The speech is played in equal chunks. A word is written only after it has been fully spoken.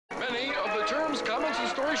programs, comments, and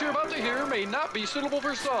stories you're about to hear may not be suitable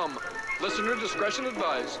for some. Listener discretion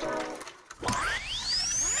advised.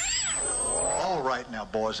 All right now,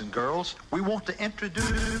 boys and girls, we want to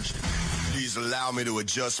introduce... Please allow me to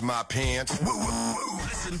adjust my pants.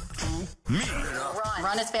 Listen to me.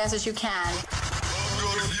 Run as fast as you can. I'm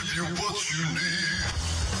gonna give you what you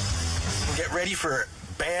need. Get ready for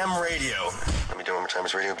Bam Radio. Let me do it one more time.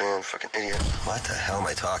 It's Radio Bam, fucking idiot. What the hell am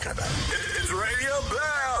I talking about? It's Radio Bam.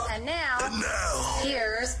 And now,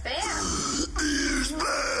 here's Bam. Here's Bam.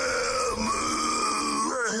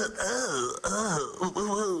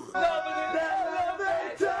 Loving it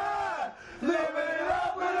elevator. Living it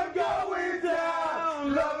up when I'm going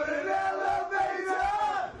down. Loving it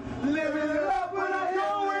elevator. Living it up when I'm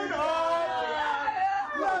going up.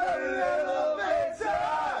 Loving it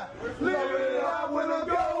elevator. Living it up when I'm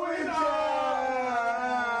going up.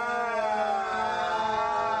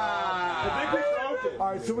 I think we broke it. All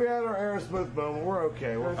right, so we had our Aerosmith moment. We're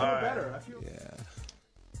okay. We're better. I feel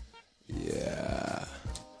Yeah.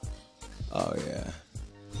 Oh, yeah.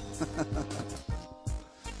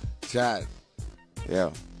 Chad. Yeah.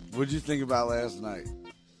 What'd you think about last night?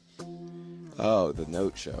 Oh, the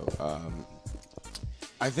Note Show.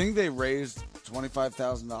 I think they raised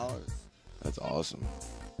 $25,000. That's awesome.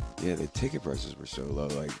 Yeah, the ticket prices were so low.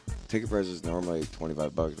 Like, ticket prices normally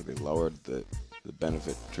 $25, but they lowered the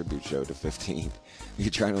benefit tribute show to $15. You're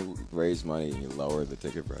trying to raise money and you lower the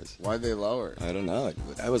ticket price. Why'd they lower it? I don't know.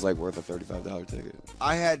 That was like worth a $35 ticket.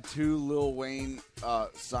 I had 2 Lil Wayne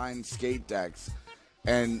signed skate decks,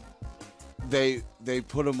 and they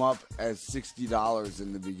put them up as $60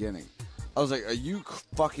 in the beginning. I was like, are you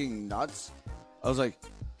fucking nuts? I was like,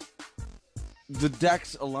 the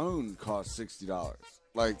decks alone cost $60.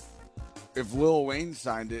 Like, if Lil Wayne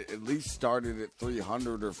signed it, at least started at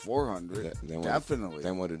 $300 or $400. Definitely.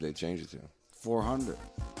 Then what did they change it to? $400.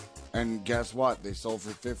 And guess what? They sold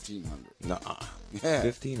for $1,500. Nuh-uh. Yeah.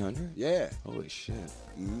 $1,500? Yeah. Holy shit.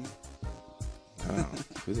 Mm-hmm. Wow.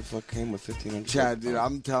 Who the fuck came with $1,500? Chad, dude,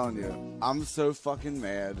 I'm telling you, I'm so fucking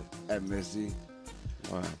mad at Missy.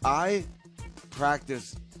 Wow. I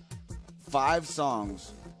practiced 5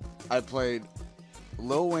 songs. I played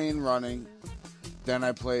Lil Wayne Running. Then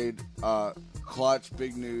I played Clutch,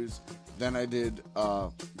 Big News. Then I did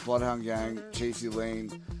Bloodhound Gang, Chasey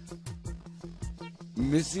Lane.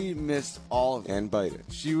 Missy missed all of it. And Bite It.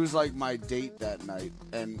 She was like my date that night,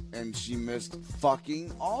 and she missed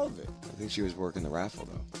fucking all of it. I think she was working the raffle,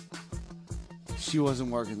 though. She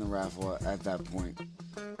wasn't working the raffle at that point.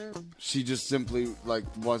 She just simply, like,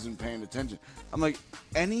 wasn't paying attention. I'm like,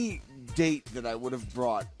 any date that I would have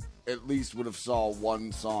brought at least would have saw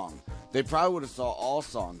one song. They probably would have saw all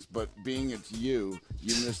songs, but being it's you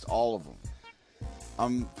missed all of them.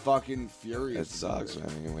 I'm fucking furious. It sucks,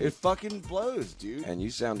 man. It fucking blows, dude. And you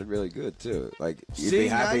sounded really good, too. Like, you'd See, be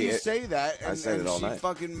happy. now you say that, and, I said it all she night.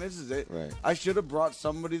 fucking misses it. Right. I should have brought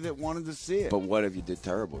somebody that wanted to see it. But what if you did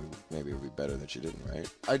terrible? Maybe it would be better that you didn't, right?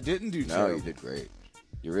 I didn't do No, terrible. you did great.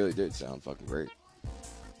 You really did sound fucking great.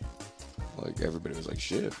 Like, everybody was like,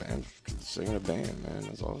 shit, man, singing a band, man.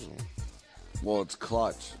 That's awesome. Well, it's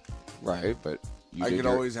Clutch. Right, but I could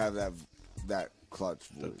always have that Clutch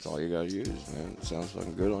voice. That's all you gotta use, man. It sounds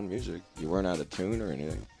fucking good on music. You weren't out of tune or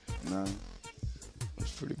anything. No.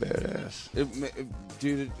 It's pretty badass.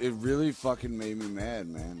 Dude, it really fucking made me mad,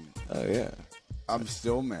 man. Oh, yeah. I'm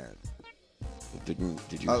still mad. Did you?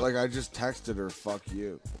 I just texted her, fuck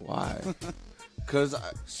you. Why? Because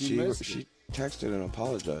she missed She it. texted and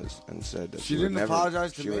apologized and said that She didn't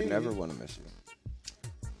apologize to me. me. She would never want to miss you.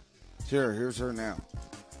 Here's her now.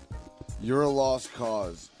 You're a lost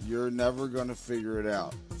cause. You're never going to figure it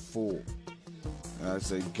out. Fool. And I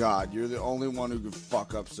say, God, you're the only one who could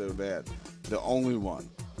fuck up so bad. The only one.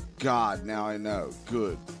 God, now I know.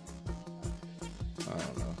 Good. I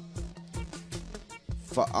don't know.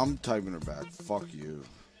 I'm typing her back. Fuck you.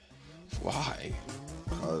 Why?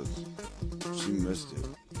 Because she missed it.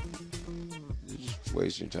 You're just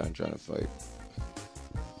wasting your time trying to fight.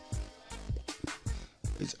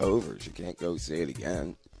 It's over. She can't go say it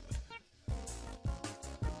again.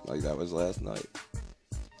 Like that was last night.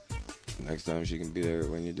 Next time she can be there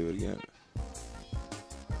when you do it again.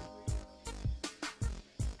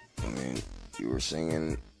 I mean, you were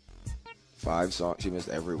singing 5 songs. She missed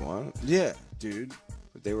every one. Yeah, dude.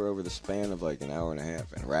 But they were over the span of like an hour and a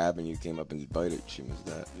half. And Raab and you came up and did Bite It. She missed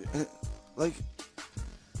that. Like,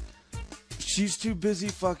 she's too busy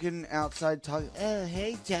fucking outside talking. Oh,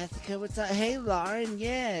 hey, Jessica, what's up? Hey, Lauren,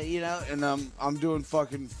 yeah, you know. And I'm doing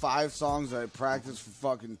fucking 5 songs that I practiced for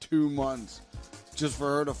fucking 2 months just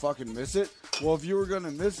for her to fucking miss it. Well, if you were going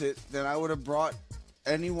to miss it, then I would have brought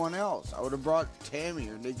anyone else. I would have brought Tammy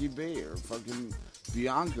or Nikki B or fucking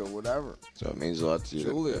Bianca, whatever. So it means a lot to you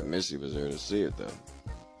Julia. that Missy was there to see it, though.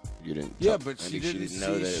 You didn't. Yeah, but she didn't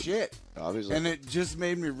know see that. shit. Obviously. And it just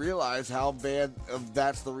made me realize how bad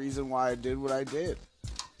that's the reason why I did what I did.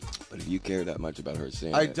 But if you care that much about her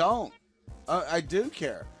seeing I it, don't. I do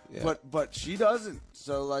care. Yeah. But she doesn't.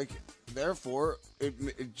 So, like, therefore,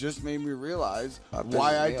 it just made me realize Pisses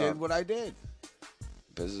why I me did off. what I did.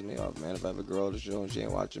 pisses me off, man. If I have a girl at the show and she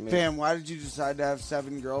ain't watching me. Fam, why did you decide to have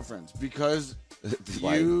 7 girlfriends? Because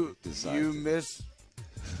Why you decide you to? miss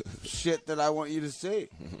shit that I want you to see.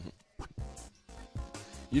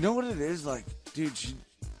 You know what it is? Like, dude,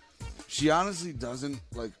 she honestly doesn't,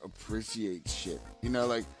 like, appreciate shit. You know,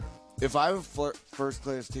 like, if I have a first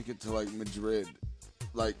class ticket to, like, Madrid,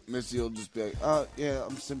 like, Missy will just be like, oh, yeah,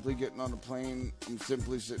 I'm simply getting on a plane. I'm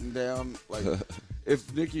simply sitting down. Like,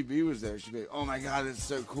 if Nikki B was there, she'd be like, oh, my God, it's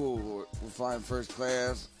so cool. We're flying first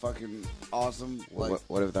class. Fucking awesome. Like,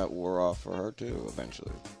 What if that wore off for her, too,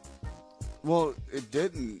 eventually? well, it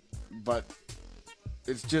didn't, but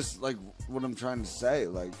it's just, like, what I'm trying to say.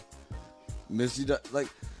 Like, Missy, like,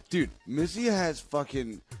 dude, Missy has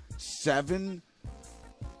fucking 7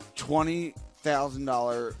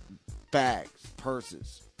 $20,000 bags,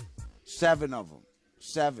 purses. 7 of them.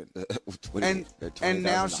 7. And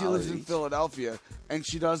now she lives in Philadelphia, and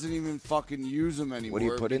she doesn't even fucking use them anymore. What do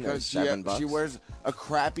you put in there, because $7? She wears a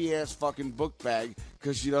crappy ass fucking book bag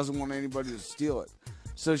because she doesn't want anybody to steal it.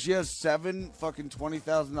 So she has 7 fucking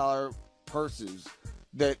 $20,000 purses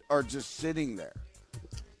that are just sitting there.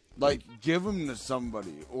 Like, give them to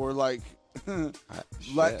somebody, or like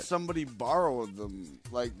let somebody borrow them.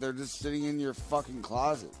 Like, they're just sitting in your fucking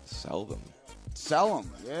closet. Sell them. Sell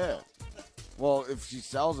them, yeah. Well, if she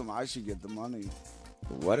sells them, I should get the money.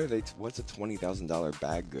 What are they? What's a $20,000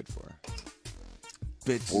 bag good for?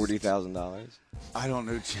 Bitches. $40,000. I don't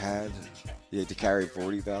know, Chad. You have to carry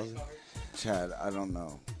 40,000 Chad, I don't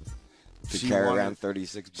know. to She carry wanted- around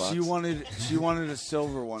 36 bucks. She wanted a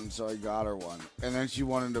silver one, so I got her one. And then she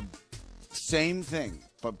wanted a same thing,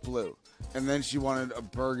 but blue. And then she wanted a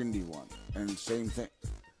burgundy one, and same thing.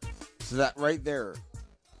 So that right there,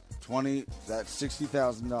 that's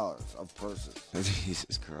 $60,000 of purses.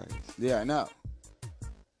 Jesus Christ. Yeah, I know.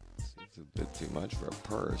 It's a bit too much for a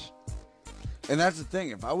purse. And that's the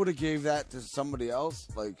thing. If I would have gave that to somebody else,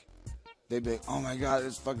 like, they'd be like, oh my God,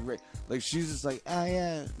 it's fucking great. Like, she's just like, oh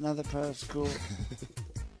yeah, another purse, cool.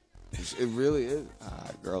 It really is.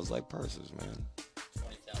 Girls like purses, man.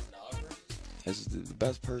 This is the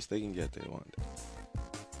best purse they can get. They want.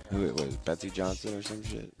 Who it was? Betsy Johnson or some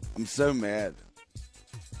shit? I'm so mad.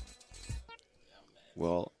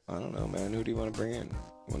 Well, I don't know, man. Who do you want to bring in?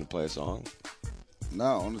 Want to play a song? No,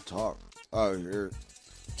 I want to talk. Oh, here.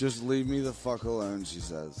 Just leave me the fuck alone, she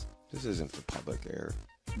says. This isn't for public air.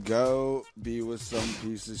 Go be with some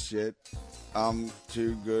piece of shit. I'm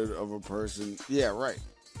too good of a person. Yeah, right.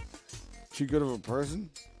 Too good of a person?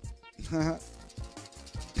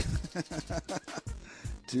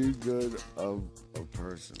 Too good of a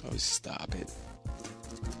person. Oh, stop it.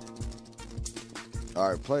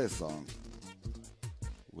 Alright, play a song.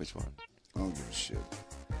 Which one? I don't give a shit.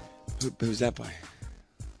 Who's that by?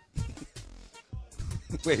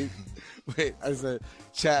 Wait, I said,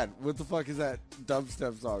 Chad, what the fuck is that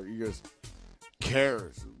dubstep song? He goes,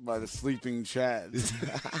 Cares by the Sleeping Chad.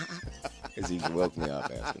 Because he woke me up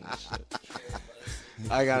asking this shit.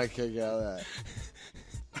 I got a kick out of that.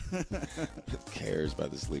 Cares by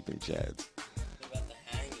the Sleeping Chads. What about the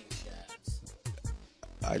hanging chads?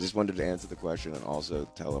 I just wanted to answer the question and also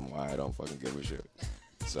tell him why I don't fucking give a shit.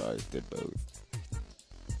 So I did both.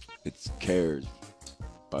 It's Cares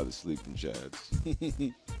by the Sleeping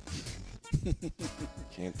Chads.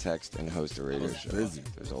 Can't text and host a radio show. busy.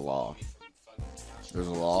 There's a law. There's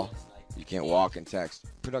a law. You can't walk and text.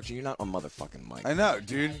 Production, you're not on motherfucking mic. I know,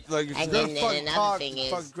 dude. Like, if And you're then gonna fucking another talk, thing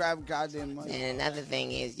is- fucking grab a goddamn mic. And another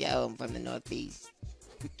thing is, yo, I'm from the Northeast.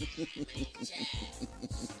 I'm a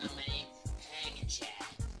hanging chad.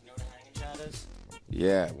 You know what a hanging chad is?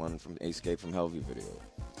 Yeah, one from Escape from Hellview video.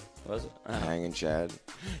 Was it? Hanging Chad.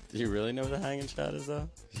 Do you really know what a hanging chad is, though?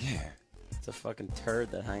 Yeah. It's a fucking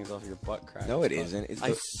turd that hangs off your butt crack. No, it isn't. It's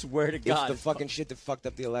I swear to God. It's the fucking shit that fucked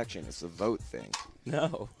up the election. It's the vote thing.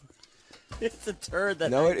 No. It's a turd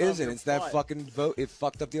that No, hangs it off isn't. your It's that butt. fucking vote. It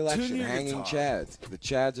fucked up the election. your Hanging guitar. Chads. The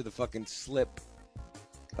Chads are the fucking slip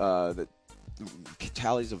that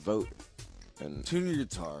tallies a vote. And Tune your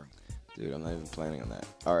guitar. dude, I'm not even planning on that.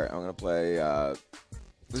 All right, I'm gonna play.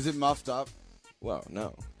 Is it muffed up? Well,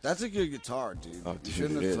 no. That's a good guitar, dude. Oh, You dude,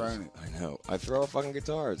 shouldn't it have is. thrown it. I know. I throw a fucking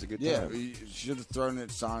guitar. It's a good Yeah, time. you should have thrown it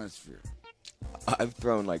Sonosphere. I've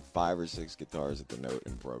thrown like 5 or 6 guitars at the note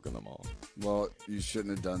and broken them all. Well, you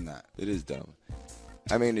shouldn't have done that. It is dumb.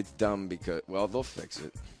 I mean, it's dumb because, well, they'll fix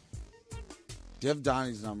it. Do you have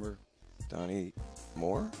Donnie's number? Donnie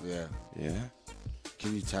Moore? Yeah. Yeah.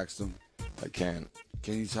 Can you text him? I can.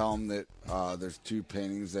 Can you tell him that there's 2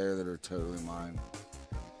 paintings there that are totally mine?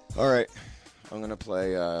 All right. I'm going to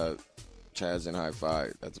play Chaz in Hi-Fi.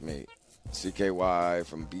 That's me. CKY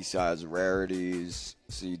from B-Sides Rarities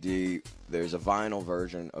CD. There's a vinyl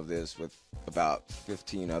version of this with about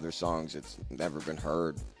 15 other songs. It's never been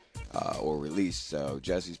heard or released. So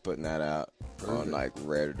Jesse's putting that out on like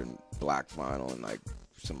red and black vinyl and like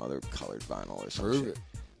some other colored vinyl or something.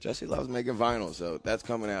 Jesse loves making vinyl, so that's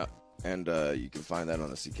coming out. And you can find that on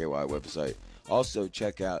the CKY website. Also,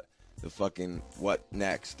 check out the fucking What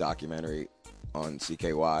Next documentary on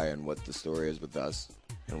CKY and what the story is with us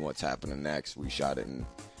and what's happening next. We shot it in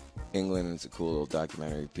England, and it's a cool little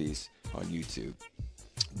documentary piece on YouTube.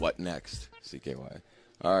 What Next, CKY.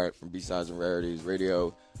 All right, from B-Sides and Rarities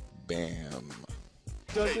Radio, Bam.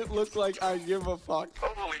 Does it look like I give a fuck?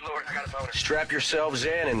 Holy Lord, I gotta phone it. Strap yourselves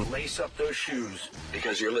in and lace up those shoes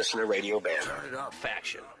because you're listening to Radio Bam. Turn it up,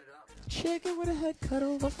 faction. Chicken with a head cut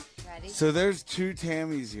off. Ready? So there's 2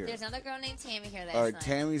 Tammys here. There's another girl named Tammy here that's All right, nice.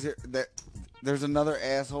 Tammy's here. There's another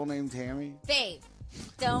asshole named Tammy? Babe,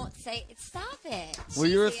 don't say it. Stop it. Well,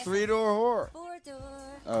 you're a 3-door whore.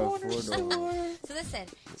 4-door. Oh, 4-door. So listen,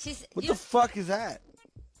 she's... What the fuck is that?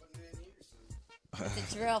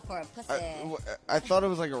 It's a drill for a pussy. I thought it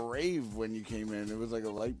was like a rave when you came in. It was like a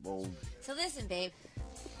light bulb. So listen, babe.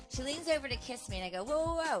 She leans over to kiss me, and I go, whoa,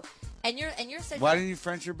 whoa, whoa. And you're so... Why didn't you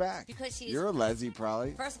French her back? Because she's... You're a leslie,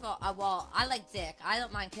 probably. First of all, well, I like dick. I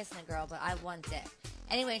don't mind kissing a girl, but I want dick.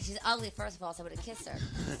 Anyway, she's ugly, first of all, so I would have kissed her.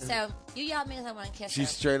 So you yelled at me because I want to kiss her. She's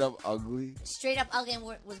straight up ugly? Straight up ugly and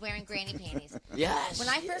was wearing granny panties. Yes. When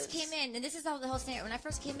I first came in, and this is all the whole scenario, when I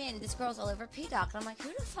first came in, this girl's all over P-Doc, and I'm like, who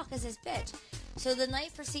the fuck is this bitch? So the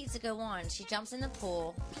night proceeds to go on. She jumps in the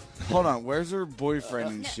pool. Hold on, where's her boyfriend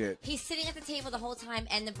and shit? He's sitting at the table the whole time,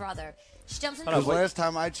 and the brother. She jumps in the Because pool. last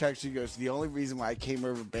time I checked, she goes, the only reason why I came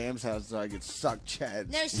over to Bam's house is so I could suck Chad's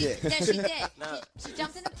No, she dick. did. She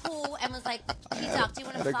jumped in the pool and was like, P-Doc, do you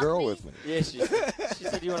want to fuck me? Had a girl with me. Yeah, she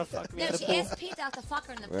said, you want to fuck me No, in the she pool? asked P-Doc to fuck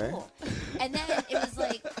her in the Right. pool. And then it was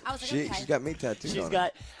like, I was like, okay. She's got me tattooed She's on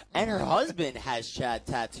got, and her husband has Chad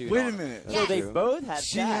tattooed Wait on a him. minute. So they True. both have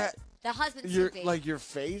She Chad. The husband's Your, too like your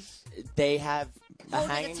face? They have a Hold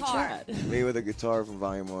the hanging guitar. Chad. me with a guitar from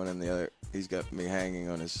Volume 1 and the other. He's got me hanging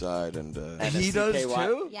on his side and And He a does CKY.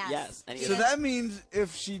 too? Yes. And So that means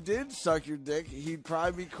if she did suck your dick, he'd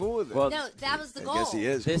probably be cool with it. Well, No, that was the I goal. guess he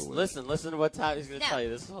is this, cool with it. listen to what Tyler's going to No. tell you.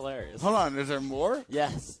 This is hilarious. Hold on, is there more?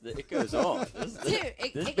 Yes, it goes on. This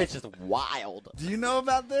bitch is wild. Do you know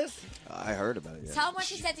about this? I heard about it, yeah. Tell him what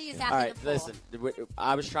she said to you All after right, the pool. listen.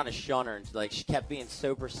 I was trying to shun her, and like she kept being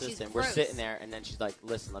so persistent. She's We're gross. sitting there, and then she's like,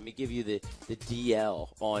 "Listen, let me give you the DL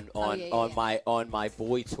on yeah. my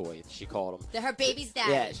boy toy." She called him. Her baby's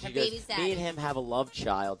daddy. Yeah, she Her goes, baby's daddy. me and him have a love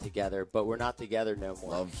child together, but we're not together no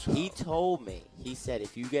more. Love child. He told me, he said,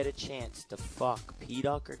 if you get a chance to fuck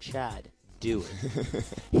P-Duck or Chad, do it.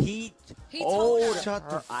 He told her. Shut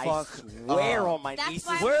the I fuck swear up. on my That's niece's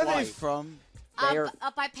why- Where are they life, from? they are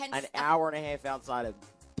Up by Penn an State. hour and a half outside of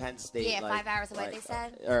Penn State. Yeah, like- 5 hours away, like, they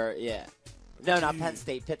said? Or, yeah. No, not Penn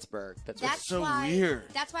State, Pittsburgh. That's so why, weird.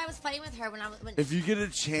 That's why I was fighting with her when I was. When, If you get a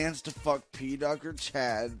chance to fuck P-Duck or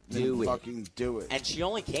Chad, then Do it. fucking do it. And she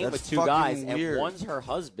only came That's with 2 fucking guys, weird. and one's her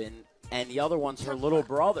husband, and the other one's her little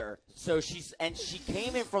brother. So she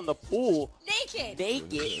came in from the pool naked.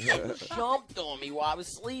 and jumped on me while I was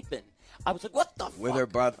sleeping. I was like, what the fuck? With her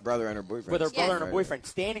brother and her boyfriend. With her brother and her Right. boyfriend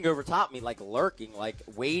standing over top of me, like lurking, like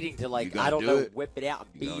waiting to, like, You gonna I don't do know, it? whip it out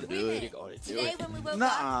and beat gonna it. do it? You're gonna do Today it. when we woke Nuh-uh.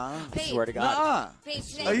 up, I swear to God. Nuh-uh. babe,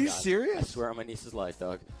 today, Are you I serious? swear on my niece's life,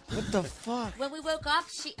 dog. What the fuck? when we woke up,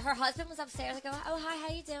 her husband was upstairs. I go, oh hi,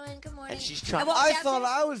 how you doing? Good morning. And she's trying- walked I downstairs- thought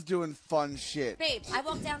I was doing fun shit. Babe, I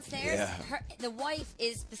walked downstairs. Yeah. The wife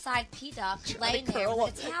is beside P-Duck, Trying laying to there curl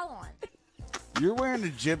with a up. towel on. You're wearing a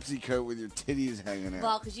gypsy coat with your titties hanging out.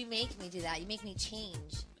 Well, because you make me do that. You make me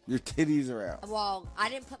change. Your titties are out. Well, I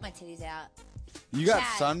didn't put my titties out. You got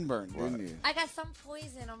Chad. sunburned, didn't you? I got some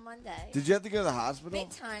poison on Monday. Did you have to go to the hospital? Big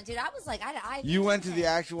time, dude. I was like, I You went to the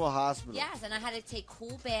actual hospital. Yes, and I had to take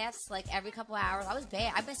cool baths like every couple hours. I was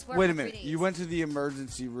bad. I missed work Wait a for 3 minute. days. You went to the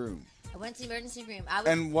emergency room. I went to the emergency room. I was.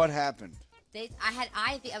 And what happened? I had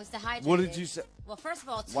IV. I was dehydrated. What did you say? Well, first of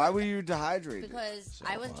all, Why were you dehydrated? Because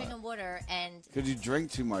I was drinking water and Could you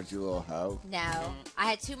drink too much, you little hoe? no, I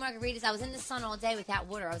had 2 margaritas. I was in the sun all day without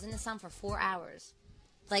water. I was in the sun for 4 hours.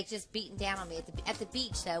 like just beating down on me at the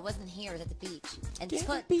beach. Though it wasn't here; it was at the beach. And Get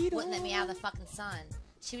Put beat wouldn't let me on. out of the fucking sun.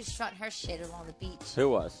 She was strutting her shit along the beach. Who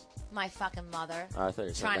was? My fucking mother. Oh, I thought you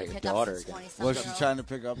were trying talking to about pick your up daughter some again. 20-something Was she year old. trying to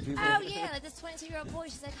pick up people? Oh yeah, like this 22-year-old boy.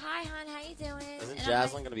 She's like, "Hi, hon, how you doing?" Isn't And I'm Jaslyn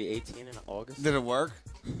like, going to be 18 in August? Did it work?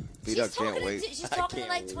 She's she's can't talking wait. she's talking to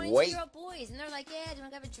like can't 22-year-old boys, and they're like, "Yeah, do you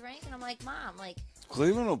want to have a drink?" And I'm like, "Mom, like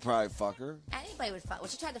Cleveland will probably fuck her. anybody would fuck." Well,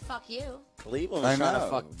 she tried to fuck you. Cleveland I was trying to know,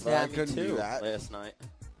 fuck but I Tammy couldn't do too that. last night.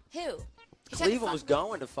 Who? She tried to Cleveland fuck was me?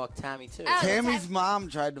 going to fuck Tammy too. Oh, Tammy's mom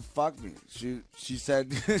tried to fuck me. She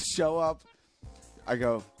said, show up. I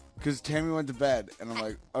go, because Tammy went to bed. And I'm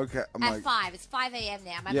like, okay. I'm At like, 5. It's 5 a.m.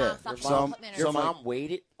 now. My Yeah, mom fucked so me. Put me in her Your room. mom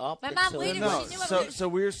waited up. My mom until waited no. when she knew I So, was- so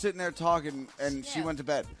we were sitting there talking, and she knew. went to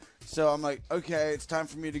bed. So I'm like, okay, it's time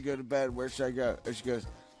for me to go to bed. Where should I go? And she goes,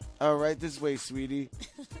 oh, right this way, sweetie.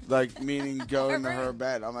 Like, meaning go Her into her room.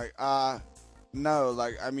 bed. I'm like, no.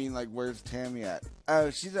 Like, I mean, like, where's Tammy at? Oh,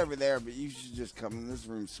 she's over there, but you should just come in this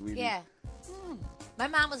room, sweetie. Yeah. My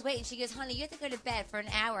mom was waiting. She goes, honey, you have to go to bed for an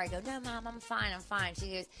hour. I go, no, Mom, I'm fine.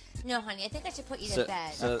 She goes, no, honey, I think I should put you to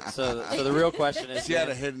bed. So the real question is, She had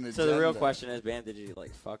a hidden So the real agenda. question is, Bam, did you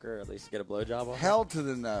like fuck her or at least get a blowjob off? Hell to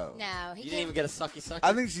the no. No, he You didn't even get a sucky.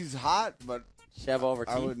 I think she's hot, but Shove over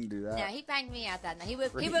I teeth. wouldn't do that. No, he banged me out that night. He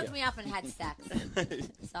woke Yeah. me up and had sex.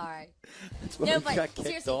 Sorry. why No, we but got kicked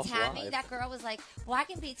seriously, off Tammy, live. that girl was like, well, I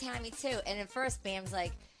can beat Tammy too. And at first, Bam's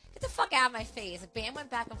like, get the fuck out of my face. And Bam went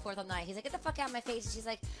back and forth all night. He's like, get the fuck out of my face. And she's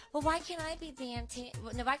like, well, why can't I be Bam?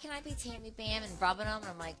 No, why can't I be Tammy Bam? And rubbing him. And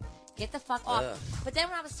I'm like, get the fuck off. Ugh. But then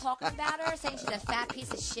when I was talking about her, saying she's a fat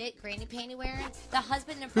piece of shit, granny panty wearing, the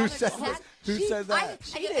husband and Who brother said just that? sat. Who said that?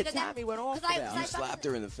 She did. Tammy went off Because about it. You slapped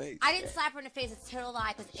her in the face. I didn't slap her in the face. It's a total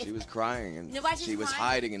lie. Cause She was crying and You know why she she was was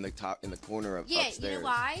crying? hiding in the corner of Yeah, upstairs. you know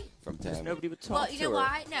why? From Tammy. Nobody would talk Well, to you know her.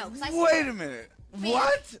 why? No, because I Wait a minute. Bam.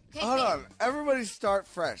 What? Okay, Hold Bam. on. Everybody start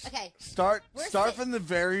fresh. Okay. Start We're start sit- from the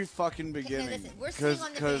very fucking beginning. listen, we're sitting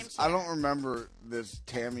on the Bam I chair. don't remember this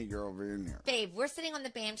Tammy girl being here. Babe, we're sitting on the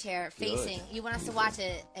BAM chair facing. You want us to watch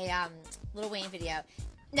a Lil Wayne video?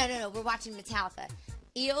 No. We're watching Metallica.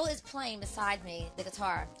 Eel is playing beside me the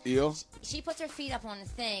guitar. Eel? She puts her feet up on the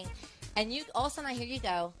thing, and you all of a sudden I hear you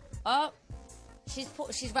go, oh.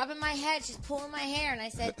 She's rubbing my head. She's pulling my hair, and I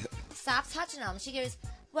said, stop touching them. She goes,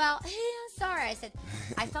 well, hey, I'm sorry. I said,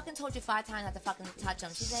 I fucking told you 5 times not to fucking touch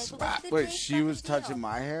them. She said, well, what's the Wait, big she was fucking deal? touching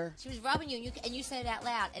my hair? She was rubbing you, and you said it out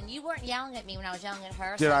loud, and you weren't yelling at me when I was yelling at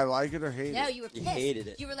her. Did so- I like it or hate No, it? you were You pissed. hated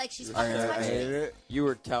it. You were like, she's I fucking touching hated me. it. You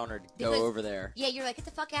were telling her to Because- go over there. Yeah, you're like, get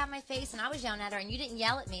the fuck out of my face, and I was yelling at her, and you didn't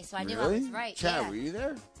yell at me, so I knew I Really? was right. Chad, yeah. were you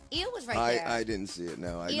there? Eel was right there. I didn't see it.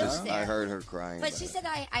 No, I Eel's just there. I heard her crying. But about she it. said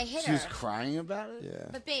I hit She her. was crying about it? Yeah.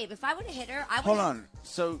 But babe, if I would have hit her, I would. Hold on.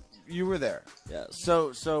 So you were there. Yes.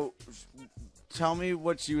 So tell me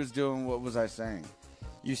what she was doing. What was I saying?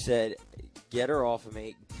 You said, get her off of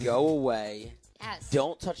me. Go away. Yes.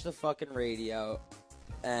 Don't touch the fucking radio.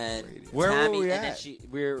 And Where were Tammy, we and at? then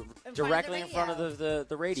we're front directly of in the front of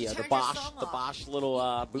the radio, She the turned her Bosch, song the off. Bosch little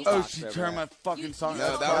boombox. Oh, she over turned there. my fucking song No,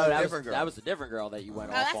 off. that was a that different girl. That was a different girl that you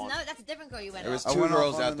went Oh, off that's on. another. That's a different girl you went There was off. I 2 went off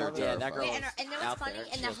girls on out there. another- Yeah, that terrified. girl Wait, was and know what's out funny? there.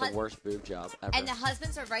 And She the has the worst boob job ever. And the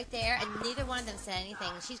husbands are right there, and neither one of them said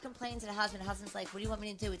anything. She's complaining to the husband. The husband's like, "What do you want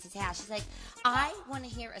me to do? It's his house." She's like, "I want to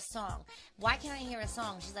hear a song. Why can't I hear a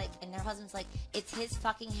song?" She's like, and her husband's like, "It's his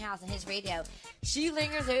fucking house and his radio." She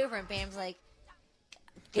lingers over, and Bam's like,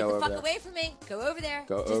 "Get Go the over fuck there. away from me. Go over there.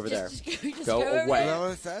 Go over there. Just Go over away. Is that there."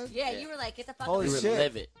 what it said? Yeah, you were like, "Get the fuck Holy away." You were shit!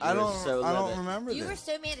 livid. You I were don't. so I don't livid. remember You were this.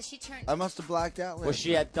 so mad that she turned. I must have blacked out. Well, last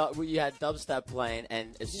she had you had dubstep playing,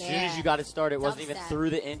 and as soon as Yeah. you got it started, it wasn't even Dubstep. through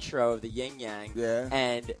the intro of the Yin Yang. Yeah.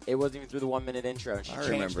 And it wasn't even through the 1 minute intro. And she I changed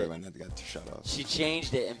remember it. when that got shut off. She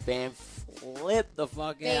changed it, and Bam flipped the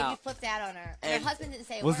fuck Babe, you out. flipped out on her, and And her husband didn't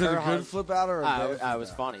say a Was word. it a Her good hus- flip out or a bad flip I was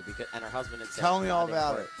out? funny because, and her husband didn't say Tell me all nothing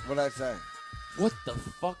about for it. What'd I say? What the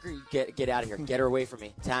fuck are you? Get out of here. Get her away from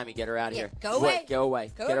me. Tammy, get her out of Yeah, here. go away. Go away.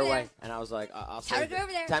 Go Get her over away. there. And I was like, I'll Tell her save to it. go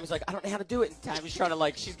over there. Tammy's like, I don't know how to do it. And Tammy's trying to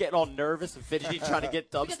like, she's getting all nervous and fidgety trying to get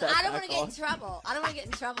dubstep Because I don't back want to get on. in trouble. I don't want to get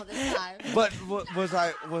in trouble this time. But was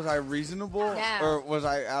I reasonable No. or was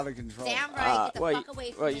I out of control? Damn right. Get the well, fuck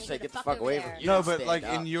away from well, me. you said get get the fuck over away there. from you. No, didn't but stand like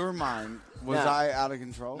up. in your mind, was No. I out of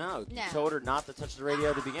control? No, you No. told her not to touch the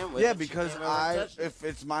radio to begin with. Yeah, and she because came over and touched it. if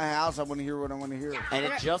it's my house, I want to hear what I want to hear. And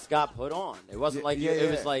it just got put on. It wasn't like it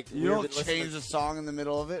was like you we've don't been listening- change the song in the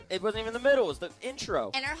middle of it. It wasn't even the middle. It was the intro.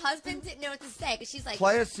 And her husband didn't know what to say because she's like,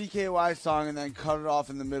 Play a CKY song and then cut it off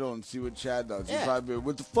in the middle and see what Chad does. He's Yeah. probably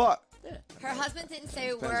what the fuck? her husband didn't say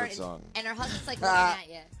a Depends word, what song. and her husband's like looking at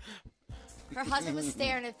you. Her husband was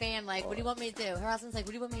staring at Fan like, what do you want me to do? Her husband's like,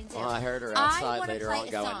 what do you want me to do? Well, I heard her outside wanna later play on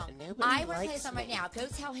a going, song. "Nobody I want to play a likes song me." right now. Go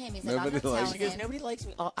tell him. He's like, I'm Nobody not telling likes She goes, him. nobody likes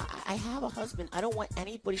me. Oh, I have a husband. I don't want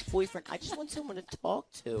anybody's boyfriend. I just want someone to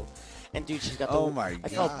talk to. And dude, she's got the. Oh, my I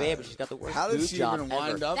felt God. bad, but she's got the worst How did boob she job even ever.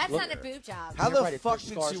 wind up? That's Look not a at her. boob job. How You're the right, fuck the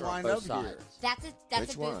did scars she are on wind both up here? sides. That's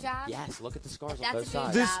Which a boob one? job. Yes, look at the scars That's on a both boob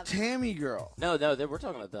sides. This job. Tammy girl. No, we're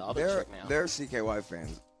talking about the other chick now. They're CKY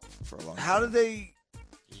fans for a long time. How did they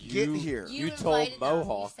get You- here? You invited told them.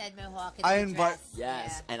 Mohawk. You said Mohawk. I in the invite- dress.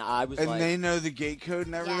 Yes, and I was And like, they know the gate code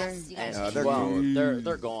and everything? Yes, you guys and, did. they're well, cool.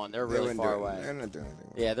 they're gone. They're They really wouldn't far do it. away. They're not doing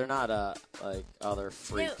anything. Yeah, they're not like other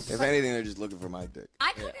freaks. If anything, they're just looking for my dick.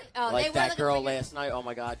 I couldn't. Oh, they Like were that looking girl for your- last night. Oh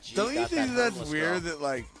my God, she Don't you got think that that's homeless weird girl. that,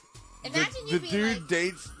 like, Imagine the you being dude like,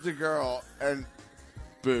 dates the girl and,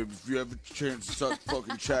 babe, if you have a chance to suck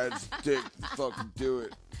fucking Chad's dick, fucking do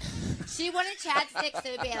it. she wanted Chad's dick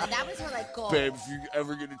so bad. Like, that was her like goal. Babe, if you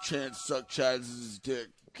ever get a chance to suck Chad's dick,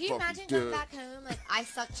 Can you fucking imagine do going it. back home like I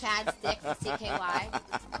sucked Chad's dick from CKY?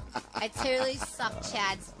 I totally sucked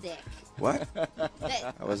Chad's dick. What?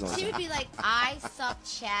 That- I wasn't she would listening. be like, I sucked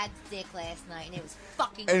Chad's dick last night, and it was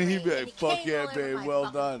fucking And great. he'd be like, he fuck came yeah, all over babe, my well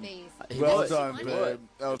fucking done. face. Well would. done, She babe. wanted-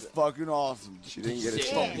 That was fucking awesome. She didn't get a Yeah.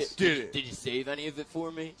 chance. Did it. Did you save any of it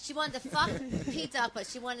for me? She wanted to fuck Pete Duck, but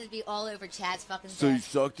she wanted to be all over Chad's fucking So you dick.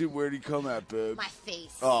 sucked it? Where'd he come at, babe? My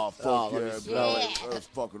face. Oh, fuck Oh, let me yeah, smell babe. it. That's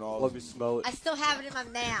fucking awesome. Let me smell it. I still have it in my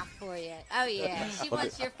mouth for you. Oh yeah, she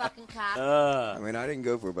wants your fucking cock. I mean, I didn't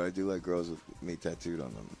go for it, but I do like girls with me tattooed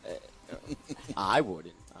on them. I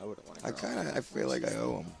wouldn't. I wouldn't want to. I feel like I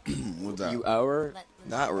owe them. What's that? You owe her.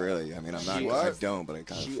 Not really. I mean, I'm not. She- I don't, but I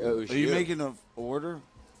kind She of. owes Are you you. making an order?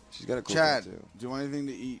 She's got a cool Chad, tattoo. do you want anything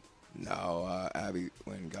to eat? No, Abby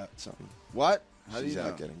went and got something. What? How do She's you out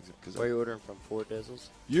know? getting because Where are you ordering from? Four Dizzles.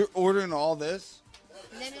 You're ordering all this?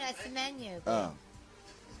 No, that's the menu. babe. Oh.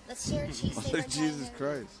 Let's share a cheesesteak. right Jesus now.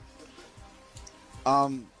 Christ.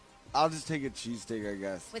 I'll just take a cheesesteak, I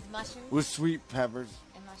guess. With mushrooms With sweet peppers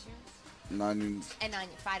and mushrooms and onions. and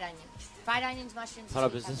fried onions, fried onions, mushrooms. Hold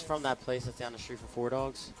up, sweet is this peppers. from that place that's down the street from Four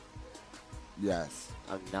Dogs? Yes.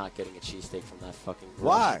 I'm not getting a cheesesteak from that fucking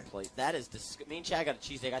Why? Russian place. That is me and Chad got a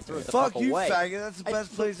cheesesteak. I threw it the Fuck fuck you, away. faggot. That's the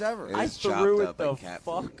best place ever. It I is threw chopped it up the like cat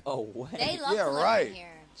fuck food. away. They love Yeah, to live right. in here.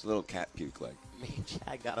 It's a little cat puke like. Me and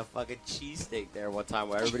Chad got a fucking cheesesteak there one time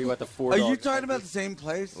where everybody went to Four Are Dogs. you talking about the same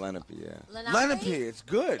place? Lenape, yeah. Lenape, it's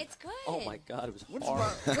good. It's good. Oh my God, it was What's horrible.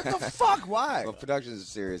 what the fuck? Why? Well, production's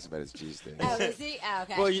serious about its cheesesteak. Oh, is he? Oh,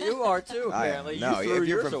 okay. Well, you are too, I am. apparently. No, you threw if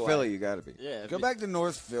you're yours from away. Philly, you gotta be. Yeah. Go back to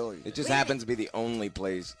North Philly. It just Wait a happens to be the only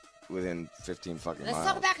place within 15 fucking Let's miles.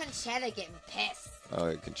 talk about Conchetta getting pissed. Oh,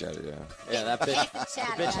 yeah, Conchetta, yeah. Yeah, that bitch.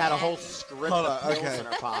 Conchetta. The bitch had a whole script Hold of on, pills okay. in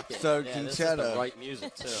her pocket. So yeah, this is the Conchetta, right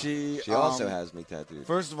music too. She also has me tattooed.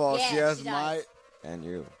 First of all, Yeah, she has she my. does. And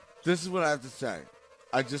you. This is what I have to say.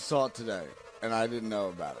 I just saw it today, and I didn't know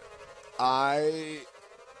about it. I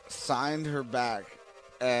signed her back,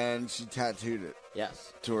 and she tattooed it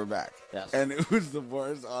Yes. to her back. Yes. And it was the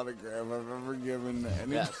worst autograph I've ever given to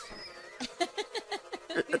anyone. Yes.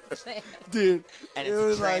 Dude, And it it's a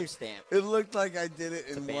was tramp like stamp. it looked like I did it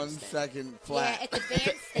a in bam 1 stamp. second Yeah, flat. it's a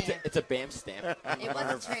band stamp. It's a BAM stamp. It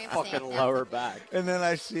was a tramp Fucking stamp. lower back. And then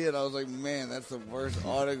I see it, I was like, man, that's the worst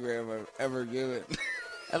autograph I've ever given.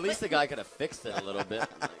 At least the guy could have fixed it a little bit.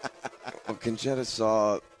 Well, Conchetta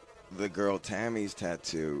saw the girl Tammy's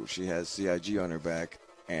tattoo. She has CIG on her back,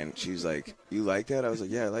 and she's like, "You like that?" I was like,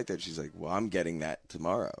 "Yeah, I like that." She's like, "Well, I'm getting that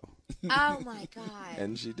tomorrow," Oh my god.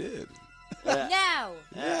 and she did. No.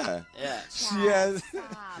 Yeah. Yeah. She has.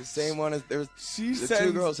 The same one as there was. She The two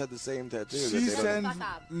sends. girls had the same tattoo. that She they don't- sends Fuck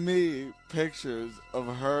up. me pictures of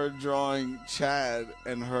her drawing Chad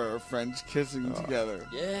and her French kissing together.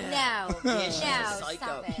 Yeah. No. Yeah, she's a No. psycho.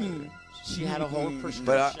 Stop it. She had a whole prescription.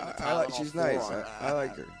 But of I like. Tylenol She's nice. for her. I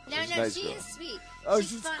like her. No, She's a no, nice she girl. is sweet. Oh, she's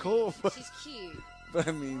she's funny. cool. She's cute. But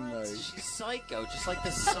I mean, like, She's psycho, just like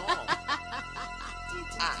the song.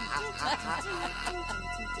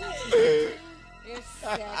 You're sick.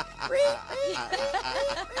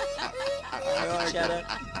 Cheddar.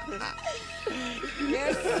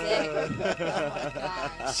 You're sick. Oh my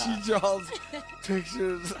god. she draws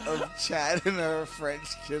pictures of Chad and her French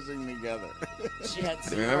kissing together. She had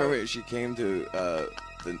Remember when she came to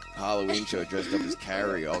the Halloween show dressed up as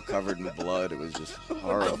Carrie, all covered in blood? It was just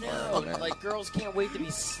horrifying. No, man. like girls can't wait to be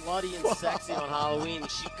slutty and sexy on Halloween.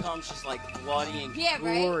 She comes just like bloody and Yeah,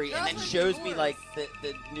 right? gory, and Girls then are shows me divorced. like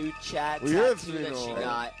the new Chad Well, you're a tattoo that she three-year-old.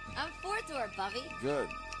 got. I'm for it to her, Bubby. Good.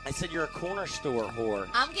 I said you're a corner store whore.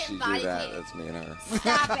 I'm She getting do body that. paint. That's me and her.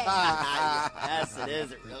 Stop it. Yes, it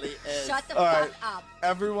is. It really is. Shut the All fuck right. up.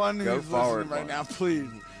 Everyone Go who's forward, listening right Mark. now, please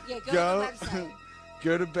Yeah, go, go to the website.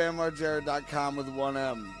 Go to BamMargera.com with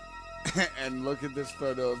 1M and look at this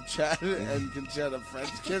photo of Chad and Conchetta French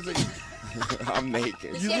kissing. I'm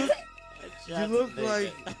naked. You look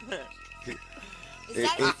like...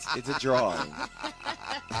 It's a drawing.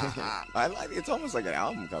 I like. It's almost like an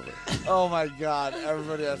album cover. Oh my God!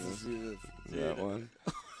 Everybody has to see this. That one.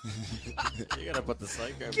 You're gonna put the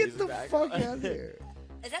psycho Get music the back fuck on. out of here!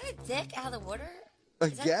 Is that a dick out of the water? I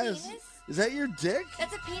Is that a guess. penis? Is that your dick?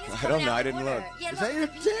 That's a penis I coming don't know, out I of the didn't water. look. Yeah, Is look, that your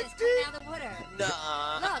it's a dick, penis dude? coming out of the water.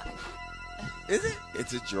 Nah. Look, Is it?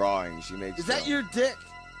 It's a drawing. She makes. Is that them. your dick?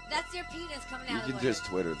 that's your penis coming You out of the can water. just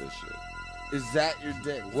Twitter this shit. Is that your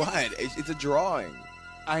dick? What? It's a drawing.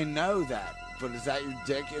 I know that, but is that your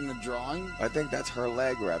dick in the drawing? I think that's her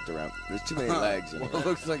leg wrapped around. There's too many legs. In Well, it. it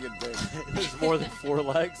looks like a dick. There's more than 4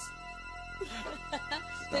 legs.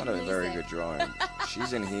 It's not a very good drawing.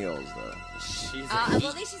 She's in heels though. She's well,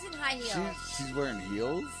 at least she's in high heels. She's wearing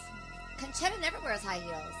heels? Conchetta never wears high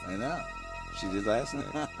heels. I know. She did last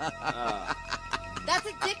night. That's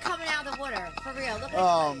a dick coming out of the water. For real. Look at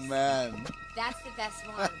Oh, his clothes. man. That's the best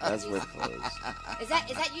one. That's with clothes. Is that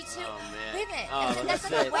you too? Oh, man. Wait a minute. Oh,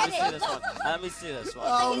 that's let like me a see wedding. this one. Let me see this one.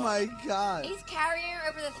 Oh, my God. He's carrying her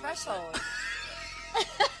over the threshold.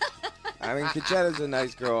 I mean, Conchetta's a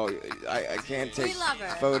nice girl. I can't take We love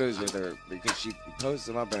her. photos with her because she posts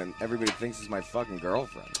them up and everybody thinks it's my fucking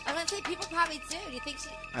girlfriend. I'm gonna say people probably do. Do you think she?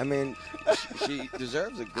 I mean, she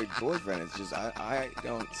deserves a good boyfriend. It's just I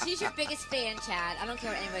don't. She's your biggest fan, Chad. I don't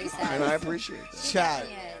care what anybody says. And I appreciate it. She Chat.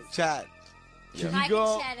 definitely is. Chat. Can Hi, you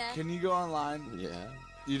go? Conchetta. Can you go online? Yeah.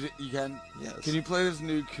 You can. Yes. Can you play this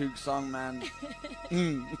new kook song, man?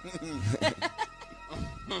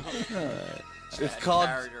 It's called.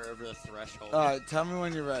 Carried her over the threshold. All right, tell me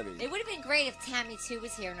when you're ready. It would have been great if Tammy 2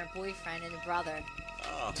 was here and her boyfriend and her brother.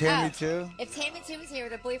 Tammy Oh. too. If Tammy 2 was here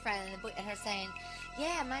with her boyfriend and her saying,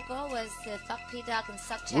 "Yeah, my goal was to fuck P-Duck and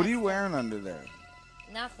suck chest." What are you wearing under there?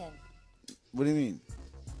 Nothing. What do you mean?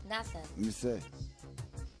 Nothing. Let me see.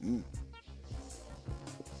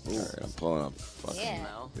 All right, I'm pulling up fucking Yeah.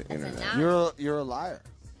 the That's a internet. nine. You're a liar.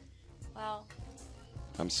 Well,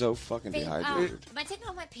 I'm so fucking babe, dehydrated. am I taking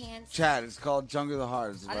off my pants? Chad, it's called Junk of the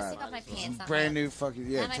Heart. It's a I'll just rap. take off my pants. not Brand my- new fucking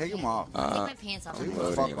yeah. not my Take them pants. off. I'll take my pants off. Take I'm 'em the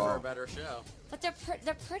loading fuck them. For a off. better show. But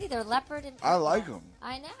they're pretty. They're leopard and. I like them.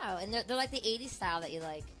 I know, and they're like the '80s style that you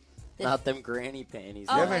like. The, Not them granny panties.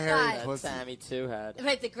 Oh You have my a hairy God. that pussy. Sammy too had.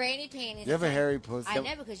 Right, the granny panties. You have a That's hairy like- pussy. I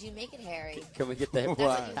know because you make it hairy. Can we get the? Why? That's what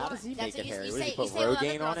you How want. does he That's make it what hairy? you What, say. does he You put say all the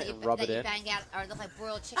Rogaine on girls it that and you, rub that it you in? bang out or look like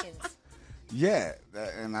broiled chickens. Yeah,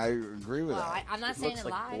 and I agree with Well, that. I'm not saying Looks it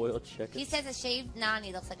like live. boiled chicken. He says a shaved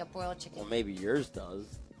nani looks like a broiled chicken. Well, maybe yours does.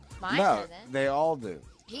 Mine No, doesn't. they all do.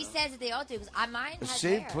 He says that they all do because mine A has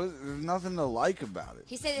shaved hair. pussy, there's nothing to like about it.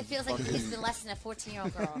 He said it feels like he's kissing less than a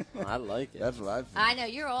 14-year-old girl. I like it. That's what I think. I know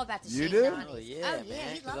you're all about the You shaved do? nannies. Oh yeah, oh, yeah,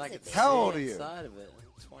 man. he 'cause I loves could it. see How old are you? inside of it.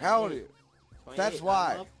 How old are you? 28. That's I'm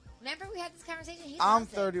why. up. Remember we had this conversation? He I'm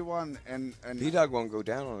loves it. 31, and P-Dog won't go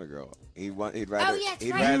down on a girl. He'd rather. yeah, that's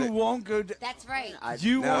he'd right. rather. you won't go. That's right.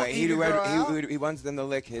 You No, won't eat a girl out? he wants them to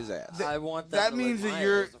lick his ass. I want That to means lick that my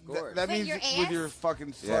you're. ass, of course. That Wait, means your with ass? your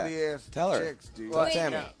fucking slutty ass Tell her. chicks, dude. Well, Wait a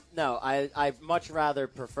Tammy. minute. No, I much rather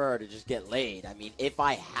prefer to just get laid. I mean, if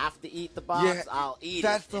I have to eat the box, Yeah, I'll eat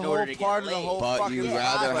that's it the in whole order to part get of the laid. whole But fucking you'd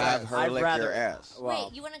process. rather have her I'd lick rather- your ass. Well,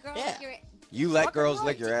 Wait, you want a girl yeah. like your... You let fucking girls right.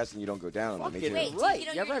 lick your ass and you don't go down on them. Me Fucking too. Wait, right. you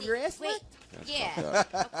know You ever have your ass Wait, licked? yeah.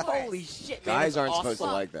 fucked Of course. Holy shit, man! Guys it's aren't awesome. supposed to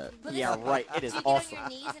like that. But Yeah, listen, right. It is do you awesome. get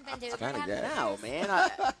on your knees and bend over? kinda and gay. have No, this?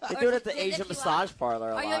 man. They do it at Or the do they Asian lift you massage up? parlor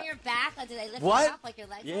a Are you lot. on your back or do they lift What? you up like your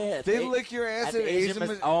legs? Yeah, They lick your ass at at the Asian mas-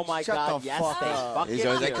 mas- Oh my Shut god, the yes, fuck they up. fucking He's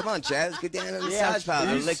always do. like, "Come on, Chaz, get down to the Yeah. massage parlor.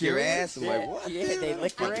 Are you Lick your serious? ass." I'm like, "What?" Yeah, they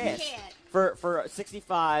lick your I ass. can't. For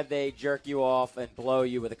 65, they jerk you off and blow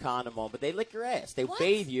you with a condom on, but they lick your ass. They What?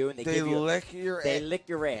 bathe you and they They give you. lick your They ass. lick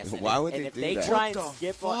your ass. And Why if- would and they if do they that? try What and the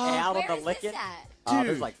skip fuck? out Where on is the licking, this at? there's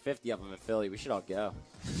Dude. like 50 of them in Philly. We should all go.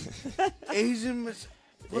 Asian.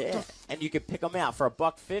 What Yeah. the? And you can pick them out for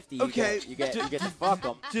 $1.50. You Okay. get to fuck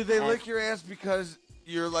them. Do they lick your ass because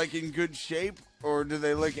you're like in good shape, or do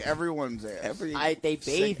they lick everyone's ass? They bathe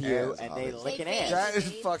sick you ass, and they obviously. lick an They ass. That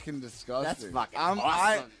is fucking disgusting. That's fucking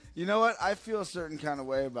I, awesome. you know what? I feel a certain kind of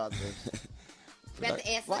way about this. About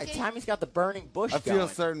the ass Why? licking? Tammy's got the burning bush I feel going.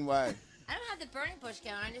 a certain way. I don't have the burning bush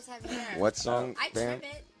going. I just have hair. What song, I Bam?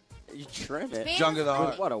 trim it. You trim it. Bam Junk of the was Heart.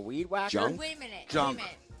 With what, a weed whacker? Junk? Wait a minute. Junk. Wait a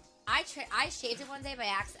minute. I shaved it one day by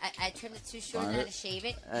accident. I trimmed it too short and Fine. then to shave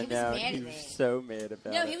it. I He was know. mad He at was me. so mad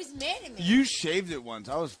about No, it. he was mad at me. You shaved it once.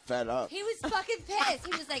 I was fed up. He was fucking pissed.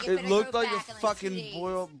 He was like, It better looked grow like a back in, like, 2 fucking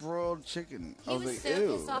days. broiled chicken. He I was was so like,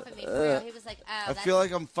 ew. pissed off at me. For real. He was like, oh, I that's feel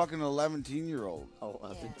like I'm fucking 11-year-old. Oh,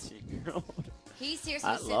 17-year-old. He seriously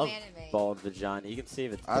I was so love mad at me. bald vagina. You can see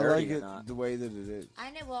if it's I dirty like or it not. the way that it is. I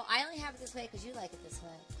know. Well, I only have it this way because you like it this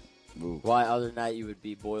way. Ooh. Why other night you would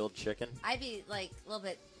be boiled chicken? I'd be like a little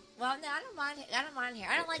bit. Well, no, I don't mind. I don't mind hair.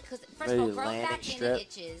 I don't like because first Maybe of all, growing landing back in strip? it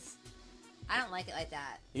itches. I don't like it like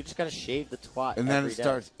that. You just gotta shave the twat. And then every it day.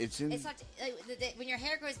 starts itching. It's not like, when your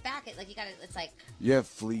hair grows back. It like you gotta. It's like You have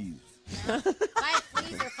fleas. my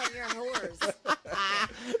fleas are from your whores.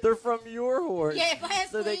 They're from your horse. Yeah, if I have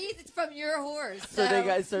So they- fleas, it's from your whores. So they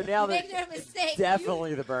got. So now they're make no mistake.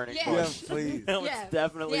 definitely the burning Yeah. You have bush. fleas. Now Yeah. it's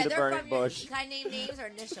definitely yeah, the they're burning from your, bush. Can I name names or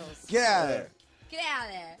initials? Get out of there. Get out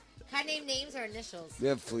of there. Can I name names or initials? You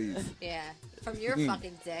have fleas. Yeah, from your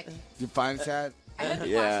fucking dick. Did you find Chad? I hope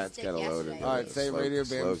you Yeah, watched it's the got a stick load of yesterday. All right, say Slow- Radio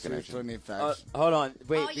slow Bam connection. 620 facts. Hold on,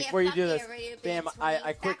 wait. Oh, yeah, before you fuck do yeah, this, Radio Bam, Bam I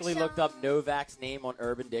 20 quickly fact looked show. up Novak's name on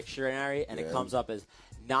Urban Dictionary, and it Yeah. comes up as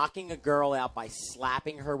knocking a girl out by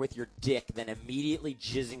slapping her with your dick, then immediately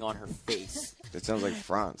jizzing on her face. That sounds like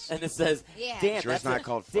Frantz. And it says, Yeah. "Damn, Sure it's that's not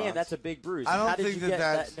called damn, Frantz. that's a big bruise." I don't How did think you that get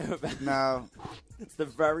that's Novak? no. It's the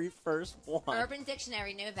very first one. Urban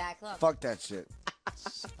Dictionary, Novak. Look. Fuck that shit.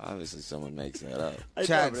 Obviously, someone makes that up. I know,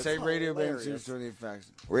 Chad, but say it's Radio Bam hilarious. 620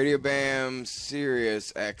 facts. Radio Bam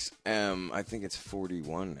Sirius XM. I think it's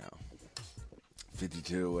 41 now.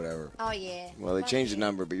 52, whatever. Oh yeah. Well, they Fuck changed the yeah.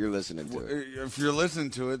 number, but you're listening to it. If you're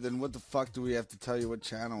listening to it, then what the fuck do we have to tell you what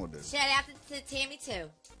channel it is? Shout out to Tammy too.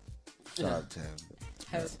 Shut up, Tim.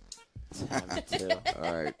 Tammy, too.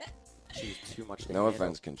 All right. She's too much to No handle.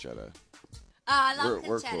 offense, Conchetta. Oh, I love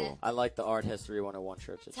We're Conchetta. cool. I like the Art History 101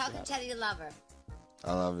 shirts. that Tell she has. Conchetta you love her.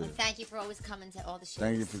 I love you. And thank you for always coming to all the shows.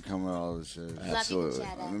 Thank you for coming on all the shows. Love you, Absolutely.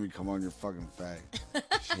 Let Conchetta. me come on your fucking fag.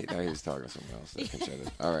 He, no, he was talking to someone else. That's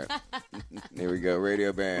Conchetta. All right. Here we go.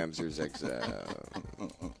 Radio Bam Sirius XM.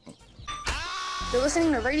 You're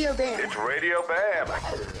listening to Radio Bam. It's Radio Bam.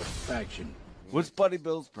 Faction. What's Buddy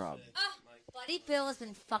Bill's problem? Buddy Bill has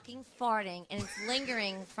been fucking farting, and it's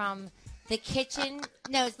lingering from the kitchen.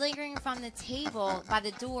 No, it's lingering from the table by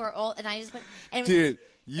the door. And I just went. And it was, Dude,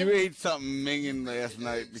 you ate something minging last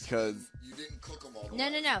night because You didn't cook them all the No,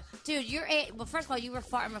 way. no, no, dude. Well, first of all, you were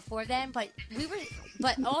farting before then, but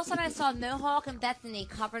all of a sudden I saw Mohawk and Bethany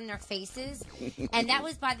covering their faces, and that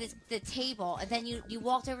was by the table. And then you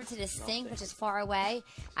walked over to the sink, which is far away.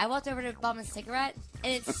 I walked over to bum a cigarette,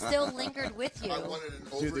 and it still lingered with you. I wanted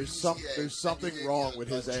an Dude, there's something wrong with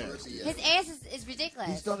his ass. His ass is ridiculous.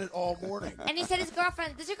 He's done it all morning. And he said his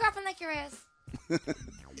girlfriend. Does your girlfriend like your ass?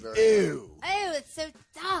 Ew. Oh, it's so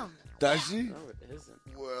dumb. does she? No, it isn't.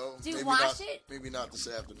 Well, Do you maybe wash not, it? Maybe not this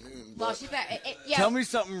afternoon. Well, But she better. Yeah. Tell me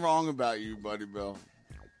something wrong about you, Buddy Bill.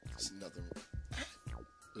 it's nothing.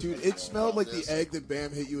 Dude, it smelled like the egg that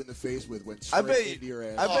Bam hit you in the face with went I straight bet into your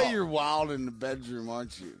ass. I bet you're wild in the bedroom,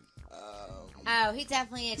 aren't you? Oh, he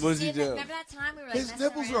definitely is. What does he See, do? Remember that time we were like His messing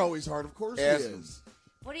nipples around? are always hard. Of course he Ask him. is.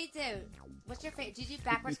 What do you do? What's your favorite? Do you do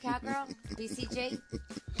backwards cowgirl? BCG?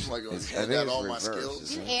 I'm like, It's- I I think got it's all my reverse, skills.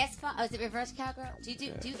 Do you ass fuck? Oh, is it reverse cowgirl? Do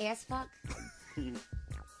you ass fuck?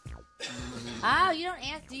 Oh, you don't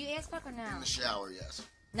ass? Do you ass fuck or no? In the shower, yes.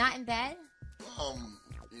 Not in bed?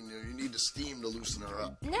 You know, you need the steam to loosen her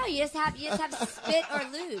up. No, you just have spit or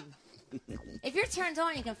lube. If you're turned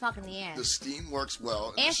on, you can fuck in the The ass. steam works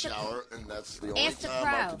well in Ask the the- shower, and that's the only ask the time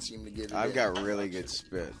I pro. can seem to get it I've in. got really good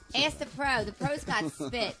spit. Ask the pro. The pro's got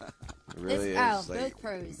spit. It really This- is. oh, like, both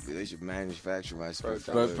pros. They should manufacture my spit.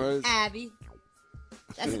 Both pros? Abby.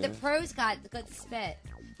 I said the Yeah. pro's got the good spit.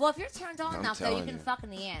 Well, if you're turned on I'm enough, though, you telling can you. fuck in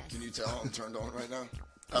the ass. Can you tell I'm turned on right now?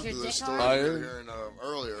 Is After your the dick story hard? we were hearing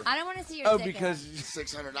earlier. I don't want to see your Oh, dick because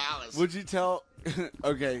 $600. Would you tell?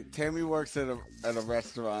 Okay, Tammy works at a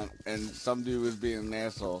restaurant, and some dude was being an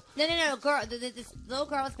asshole. No, girl. This little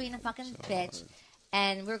girl was being a fucking bitch,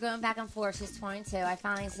 and we are going back and forth. She's 22. I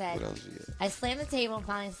finally said, What else you get? I slammed the table and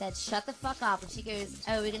finally said, "Shut the fuck up." And she goes,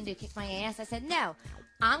 "Oh, we gonna do kick my ass?" I said, "No,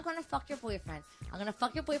 I'm gonna fuck your boyfriend. I'm gonna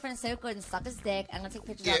fuck your boyfriend so good and suck his dick. I'm gonna take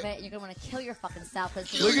pictures of it, and you're gonna want to kill your fucking self."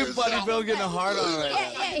 Look at Buddy Bill getting a hard on right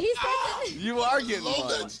Yeah, yeah. He said, You are getting Love one.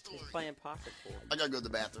 that story. Playing pocket pool. I gotta go to the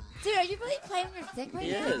bathroom. "Dude, are you really playing with your dick right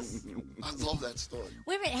now?" Yes. I love that story.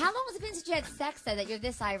 Wait a minute. How long has it been since you had sex though that you're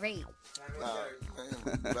this irate?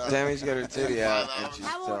 Tammy's got her titty out, and she's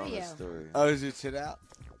How old are telling the you? story. Oh, is your tit out?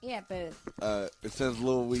 Yeah, both. It says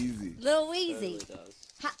Lil Weezy. Lil Weezy.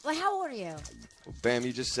 How old are you? Well, Bam,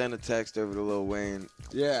 you just sent a text over to Lil Wayne.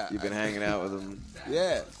 Yeah. You've been hanging out with him.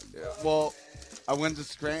 Yeah. Well, I went to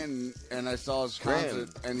Scranton and I saw his Scranton?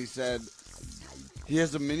 concert, and he said He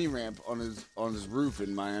has a mini ramp on his roof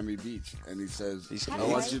in Miami Beach, and he says, "I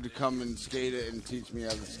want you to come and skate it and teach me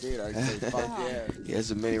how to skate." I say, "Fuck yeah!" He has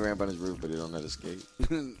a mini ramp on his roof, but he don't know how to skate.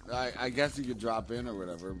 I guess he could drop in or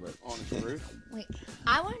whatever, but on his roof. Wait,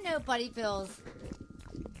 I want to know, Buddy Bill's.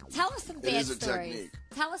 Tell us some It bad is a stories. technique.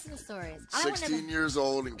 Tell us some stories. I don't 16 years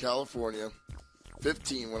old in California.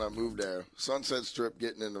 15 when I moved there. Sunset Strip,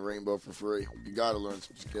 getting in the rainbow for free. You got to learn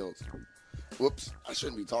some skills. Whoops, I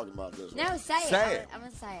shouldn't be talking about this. No, say it. Say it. I'm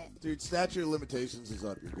going to say it. Dude, statute of limitations is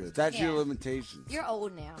up. You're good. Statute of Yeah. limitations. You're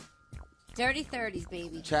old now. Dirty 30s,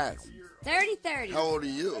 baby. Chaz. Dirty 30s. How old are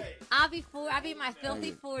you? I'll be in my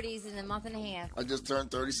filthy 40s in a month and a half. I just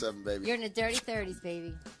turned 37, baby. You're in the dirty 30s,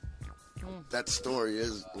 baby. That story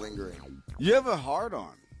is lingering. You have a hard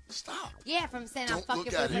on. Stop. Yeah, from saying I'll Don't fuck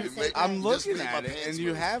look your at it. boyfriend. You make- I'm Just looking made my at it, pants and you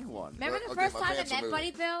move. have one. Remember the Okay, first my time I pants are met moving.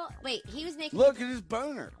 Buddy Bill? Wait, he was making Look at his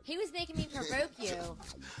boner. he was making me provoke you.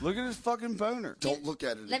 Look at his fucking boner. Don't look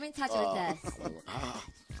at it. Let me touch it with this.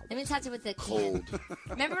 Let me touch it with the Cold.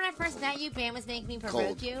 Remember when I first met you, Bam was making me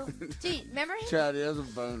provoke Cold. you? Dude, remember him? Chad, he has a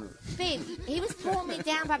boner. Babe, he was pulling me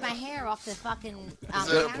down by my hair off the fucking that a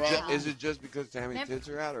counter. problem? Is it just because Tammy Remember- tits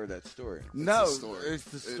are out, or that story? No, It's the story. it's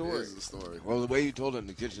the story. It is the story. Well, the way you told it in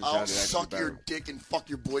the kitchen I'll sounded actually suck your better. dick and fuck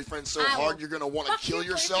your boyfriend so I hard will you're gonna want to fuck kill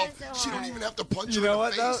your yourself. boyfriend so She don't hard. even have to punch You you know in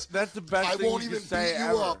what, the though? face. That's the best I thing won't you even can say beat you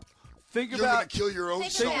ever. up. Think You're about gonna kill your own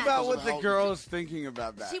Think self. Think about because what of the how- girl is thinking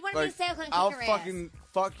about that. She wanted me to say I was gonna kick I'll her ass. fucking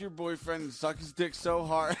fuck your boyfriend and suck his dick so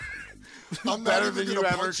hard. I'm better not even than gonna you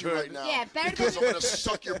ever punch you could. right now. Yeah, better because than I'm gonna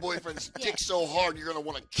suck your boyfriend's Yeah. dick so hard you're gonna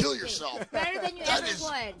want to kill yourself. Better than you That ever is-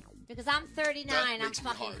 would. Because I'm 39, That I'm makes me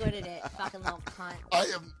fucking hard. good at it. Fucking little cunt.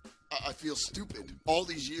 I feel stupid. All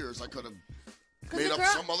these years I could have 'Cause made the up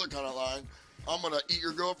girl- some other kind of line. I'm gonna eat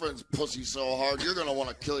your girlfriend's pussy so hard you're gonna want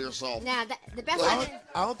to kill yourself. Now, the best Like, line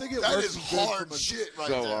I don't think it that works is as good hard from a- shit right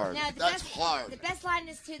So there. hard. No, That's hard. The best line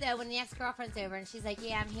is too though when the ex-girlfriend's over and she's like,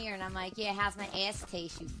 "Yeah, I'm here," and I'm like, "Yeah, how's my ass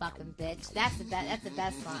taste, you fucking bitch?" That's the best. That's the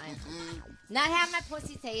best line. Not how my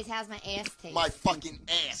pussy taste. How's my ass taste? My fucking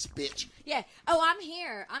ass, bitch. Yeah. Oh, I'm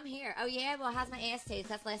here. I'm here. Oh yeah. Well, how's my ass taste?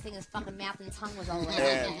 That's the last thing his fucking mouth and tongue was all over.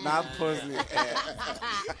 Yeah, not pussy. Ass.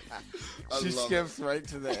 I She love skips right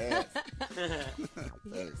to the ass.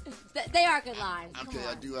 They are good lines. Come Okay,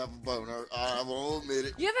 I on. do have a boner. I will admit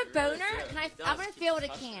it. You have a boner? Can I'm gonna feel what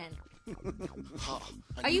it can. I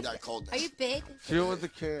Are need you? that coldness. Are you big? Feel with the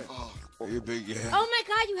kid. Are you big? Yeah. Oh my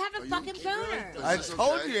God! You have a Are you fucking kidding me? boner, Is I this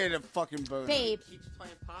told okay? you he had a fucking boner. babe. Keeps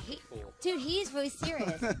playing pocket pool. Dude, he's really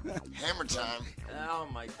serious. Hammer time. Oh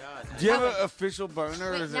my god. Do you have an official boner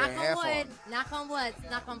or Wait, is it a knock half on wood. on? Knock on wood.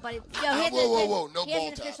 Knock on buddy. Yo, Whoa, no he has ball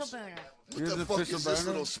an official taps. boner. What Here's the an fuck official is this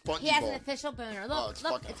boner? little spongy He has ball? an official boner. Look, Oh, it's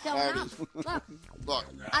look, fucking it's going up. hard. Look, Look,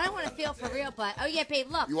 I don't want to feel for real, but oh yeah, babe,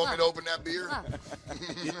 look. you want me to look, open that beer?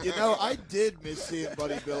 Look. You know, I did miss seeing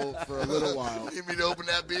Buddy Bill for a little while. You need me to open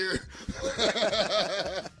that beer?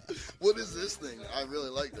 What is this thing? I really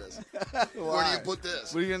like this. Where do Why? you put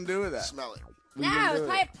this? What are you gonna do with that? Smell it. What are you gonna No, do it's with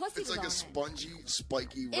probably it? a pussy. It's like a was spongy,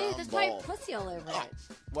 spiky, on it. Ew, round there's ball. probably pussy all over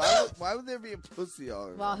it. Why would there be a pussy all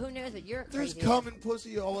over? Well, who knows? But you're There's crazy. cum and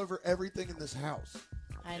pussy all over everything in this house.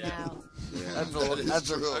 I know.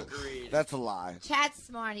 That's a lie. Chad's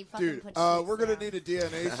smart. He fucking Dude, puts we're sheets going to down. need a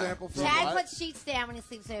DNA sample for Chad what? puts sheets down when he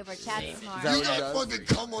sleeps over. Chad's smart. You got fucking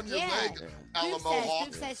cum on your Yeah. leg, Alamo Goop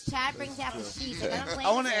Hawk. says Chad brings out the sheets. Like, I don't blame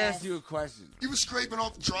I want to his ask ass. you a question. He was scraping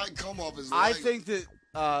off dried cum off his leg. I think that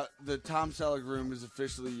the Tom Selleck room is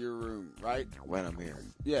officially your room, right? When I'm here.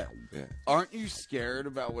 Yeah. Yeah. Aren't you scared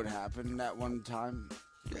about what happened that one time?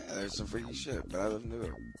 Yeah, there's some freaky shit, but I don't do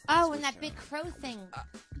it. Oh, and that big crow thing.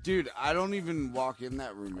 Dude, I don't even walk in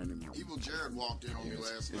that room anymore. Evil Jared walked in on me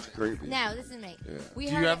last night. It's creepy. No, listen to me. Yeah. We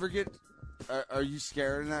Do heard you it- ever get? Are you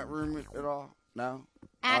scared in that room at all? No.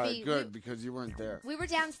 Abby, all right, good because you weren't there. We were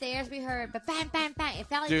downstairs. We heard, but bang, bang, bang. It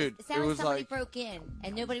felt like Dude, it sounded it like was somebody like- broke in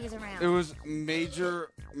and nobody was around. It was major,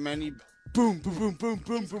 many. Boom, boom, boom, boom,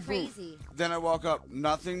 boom, boom, crazy. boom. Then I woke up.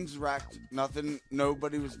 Nothing's wrecked. Nothing.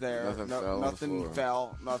 Nobody was there. Nothing fell on the Nothing floor.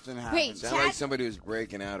 fell. Nothing happened. Wait, Sound like somebody was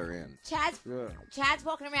breaking out or in. Chad's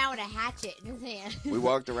walking around with a hatchet in his hand. We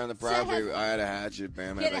walked around the Chad property. has- I had a hatchet.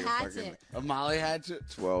 Bam He had had like a a fucking hatchet. A Molly hatchet.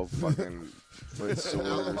 12 fucking foot sword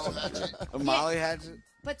or something. A Molly hatchet.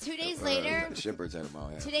 But 2 days later, Shippers had a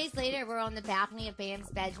Molly hatchet. 2 days later, we're on the balcony of Bam's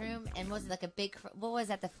bedroom, and was it like a big? What was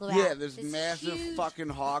that? The flew out. Yeah, this This massive huge fucking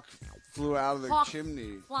hawk flew out of the hawk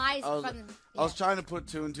chimney. flies I was, from. I was trying to put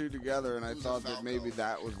two and two together, and I thought that maybe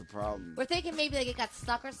that was the problem. We're thinking maybe like it got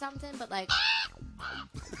stuck or something, but like.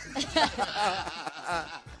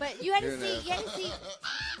 But you had to see. You had to see.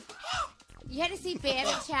 You had to see Bam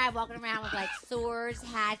and Chad walking around with like swords,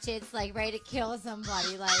 hatchets, like ready to kill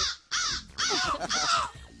somebody. Like.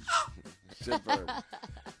 Shitberg.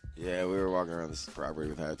 Yeah, we were walking around this property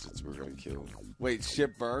with hatchets. We were going to kill him. Wait,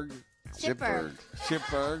 Shitberg? Shitberg.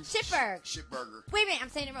 Shitberg? Shitberg. Shitburger. Wait a minute, I'm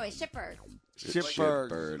saying it wrong. Shitberg.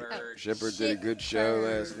 Shitberg. Shitberg did a good show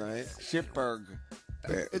last night. Shitberg.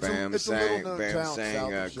 Bam it's a little sang, known Bam town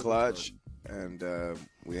sang south of Clutch, and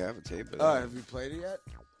we have a tape of that. Oh, have you played it yet?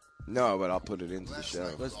 No, but I'll put it into the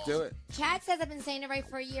show. Let's do it. Chad says I've been saying it right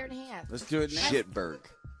for a year and a half. Let's do it now. Shitberg.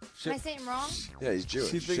 Am I saying it wrong? Yeah, he's Jewish.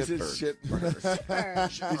 She thinks it's Shitberg.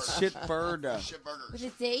 Shitberg. It's Shitbird. With a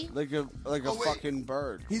D? Like a fucking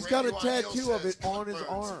bird. He's got a tattoo of it on his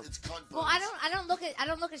arm. Well, I don't look at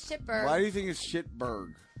Shitberg. Why do you think it's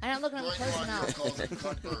Shitberg? I don't look at him close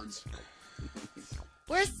enough.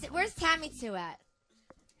 Where's Tammy 2 at?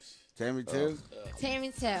 Tammy 2?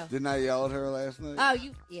 Tammy 2. Didn't I yell at her last night?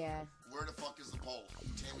 Oh, yeah. Where the fuck is the pole?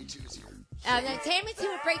 Tammy 2's here. No, Tammy 2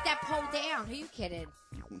 would break that pole down. Who you kidding?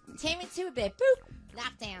 Tammy 2 would be boop,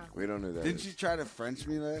 knocked down. We don't know that. Didn't you try to French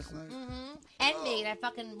me last night? Mm-hmm. And me, and I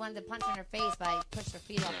fucking wanted to punch her in her face, but I pushed her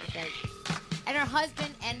feet off the gate. And her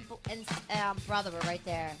husband and brother were right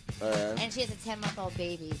there. Oh, yeah? And she has a 10-month-old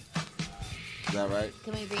baby. Is that right?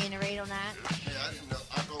 Can we reiterate on that? Hey, I didn't know.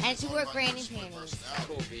 And she wore granny panties.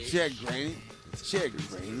 She had granny? She had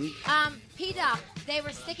granny? P-Doc, they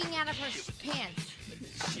were sticking out of her pants.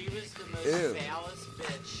 She was the most Ew. foulest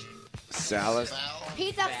bitch. Salad?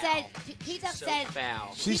 P-Doc said,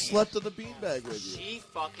 Foul. She slept in the beanbag with you. She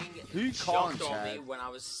fucking Who you calling, jumped on me Chad? when I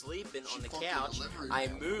was sleeping on the couch. I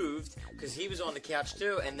moved because he was on the couch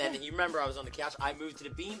too, and then you remember I was on the couch. I moved to the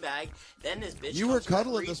beanbag. Then this bitch. You were comes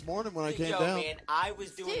cuddling creep- this morning when I came Yo, down. man, I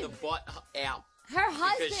was doing the butt out. her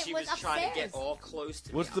husband Because she was was trying to upstairs. get all close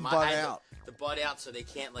to What's me. the butt out? The butt out so they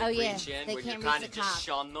can't like Oh, yeah. reach in. They When can't you reach kind of the just cock.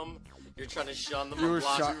 shun them. You're trying to shun them. You were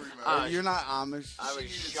block- You're not Amish. I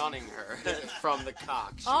was shunning her from the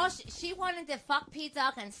cock. Oh, she wanted to fuck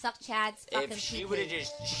P-Doc and suck Chad's fucking If she pee-pee. would have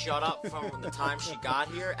just shut up from the time she got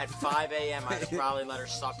here at 5 a.m., I'd have probably let her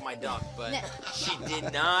suck my duck. But she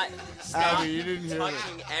did not stop Abby, you didn't hear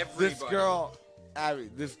touching me. everybody. This girl, Abby,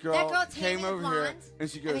 this girl, That girl came Tammy, the over here blonde? and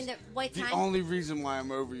she I goes, mean, the white the tie? only reason why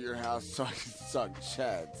I'm over your house so I can suck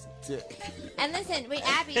Chad's dick. And listen, wait,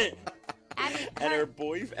 Abby, And her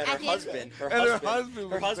boyfriend, and her Abby- husband, And her husband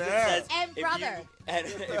was there. says, And if you- brother. and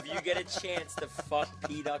if you get a chance to fuck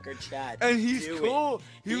P-Duck or Chad, And he's do cool.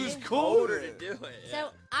 It. He was cool told with her it. to do it. So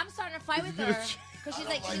I'm starting to fight with You get a her ch- because she's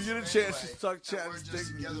like, You get a chance to suck Chad's dick.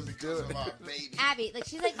 You just do it. Abby, like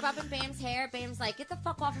she's like rubbing Bam's hair. Bam's like, get the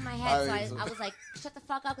fuck off of my head. So I was like, shut the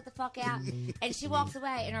fuck up, get the fuck out. And she walks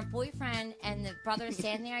away, and her boyfriend and the brother are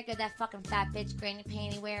standing there. I go, that fucking fat bitch, granny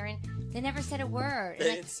panty wearing. They never said a word. They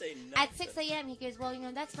And didn't say nothing. at 6 a.m., he goes, well, you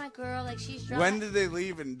know, that's my girl. Like she's drunk. When did they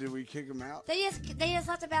leave and did we kick him out? They just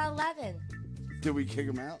left about 11. Did we kick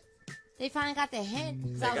him out? They finally got the hint.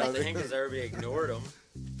 'cause They I was got like, the hint because everybody ignored him.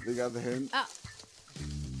 They got the hint? oh.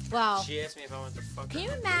 Well, She asked me if I went to fuck her. can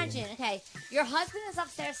you imagine? Okay, your husband is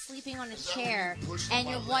upstairs sleeping on a chair, and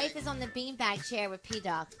your wife is on the beanbag chair with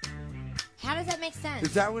P-Doc. How does that make sense?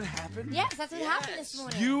 Is that what happened? Yes, that's what happened this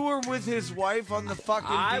morning. You were with his wife on the fucking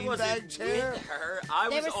I wasn't beanbag chair? with her. I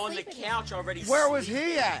They was were on the sleeping. couch already. Where was sleeping.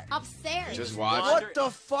 he at? Upstairs. Just He watch. was What the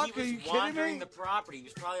fuck? He Are you was kidding wandering me? the property. He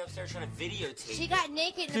was probably upstairs trying to videotape. She got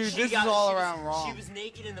naked in the Dude, pool. this is all around wrong. She was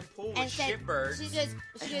naked in the pool and with said, shitbirds. she goes,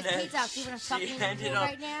 And then P-Doc, do you want to fuck she me in the ended pool up-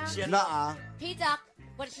 right now? she ended Nuh-uh. P-Doc,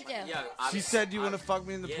 what did she do? Yo, She said you want to fuck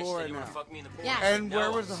me in the yeah, pool she said right you now. wanna fuck me in the pool. Yeah. And No,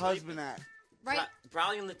 where was the I'm husband at? Right.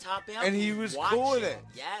 Probably on the top balcony. And he was cool with watching. it.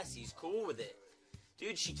 Yes, he's cool with it.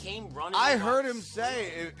 Dude, she came running. I in heard my- him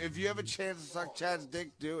say, if you have a chance to suck Chad's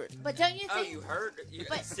dick, do it. But don't you Oh, think... you heard?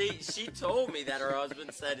 But- See, she told me that her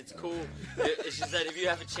husband said it's cool. She said if you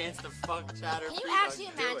have a chance to fuck Chad or Can you P-Duck, actually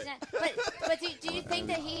do imagine it. that? But do you think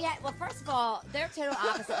that he had... Well, first of all, they're total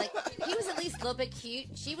opposite. Like, he was at least a little bit cute.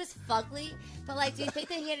 She was fugly. But, like, do you think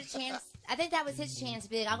that he had a chance... I think that was his chance to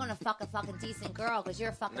be like, I'm going to fuck a fucking decent girl because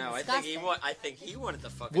you're fucking No, disgusting. I think he wanted to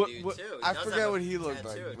fuck a What- dude what- too. He I does forget have a what he looked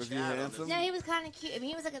like. tattoo of Was he Chad on his- handsome? No, he was kind of cute. I mean,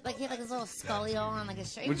 he was like he had like his little scully on, like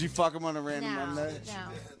his shirt. Would you fuck him on a random No, Monday? no.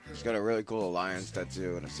 She's got a really cool alliance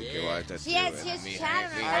tattoo and a CKY tattoo. She has and his me Chad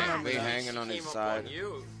on her me back. hang- me hanging on his Came up side. on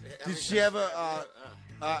you. Did she have a,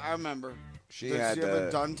 I remember. She Does had she have a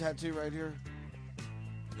uh, Dunn tattoo right here?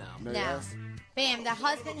 No. No. Bam, the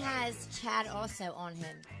husband has Chad also on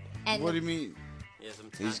him. And What do you mean? He has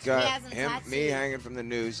them He's tattoos. got He has them him, me tattooed. hanging from the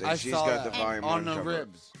news, and I she's saw got that. the volume On one the cover.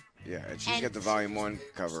 ribs. Yeah, and she's And- got the volume one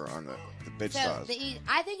cover on the bitch So stars.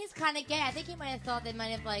 I think he's kind of gay. I think he might have thought they might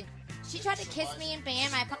have like. She tried to kiss me and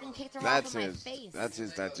Bam. I fucking kicked her That's off with his. my face. That's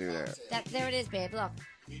his tattoo there. There it is, babe. Look.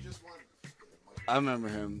 I remember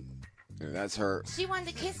him. And that's her. She wanted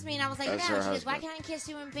to kiss me, and I was like, That's no. her She goes, why husband. can't I kiss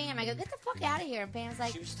you? And Bam, I go, get the fuck out of here. And Bam's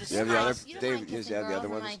like, You have the other- you don't Dave, mind yes, kissing you have the girls? other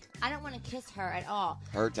I'm ones? like, I don't want to kiss her at all.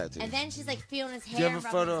 Her tattoo. And then she's like feeling his hair. Do you have a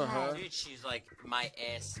and rubbing photo his of her? head. Dude, she's like my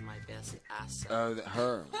ass, my best ass. Oh,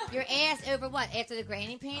 her. Your ass over what? After the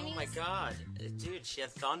granny panties? Oh my god, dude, she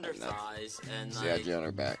had thunder thighs and She had like you on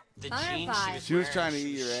her back. the Thunder jeans thighs. She was wearing, trying to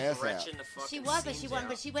eat your was ass out. stretching the fucking She was, but she seams went. out.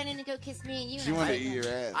 But she went in to go kiss me and you. She and I wanted to was eat like,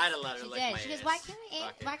 your ass. I had to let her She lick did. my She goes, ass.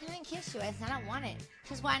 why can't I kiss you? I said, I don't want it. She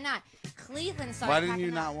goes, why not? Cleveland started Why didn't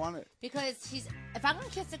you cracking not up. want it? Because if I'm gonna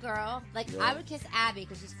kiss a girl, like Yeah. I would kiss Abby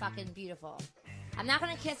because she's fucking beautiful. I'm not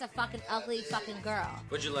gonna kiss a fucking ugly fucking girl.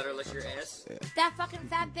 Would you let her lick your ass? That fucking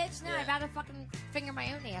fat bitch? No, I'd rather fucking finger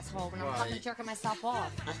my own asshole when I'm Why? fucking jerking myself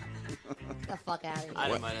off. Get the fuck out of here. I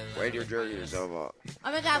didn't mind it. Wait, you're jerking yourself off.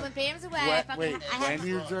 Oh my god, when Bam's away, I fucking Wait, I have when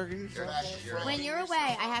you're jerking yourself? when you're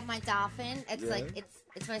away, I have my dolphin. It's Yeah. like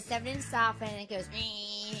it's my 7-inch dolphin, and it goes,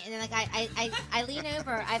 "Mee," and then like I lean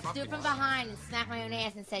over, I do it from behind and smack my own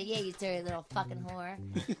ass and say, "Yeah, you dirty little fucking whore."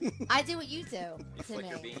 I do what you do to Flick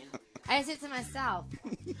your me. bean. I do it to myself.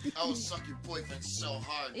 I will suck your boyfriend so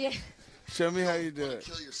hard. Yeah, Show me how you do Wanna it.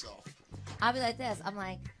 kill yourself. I'll be like this. I'm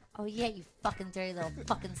like, "Oh yeah, you fucking dirty little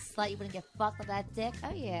fucking slut. You wanna get fucked with that dick?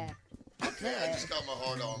 Oh yeah." I'll do I it. just got my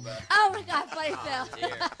heart on back. Oh my god, funny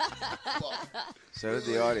Phil. So did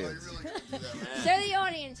the audience. Show the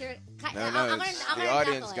audience. No, I'm no, gonna the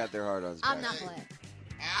audience knuckle got it. their hard-ons I'm back. knuckle it.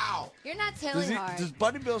 Ow! You're not totally hard. Does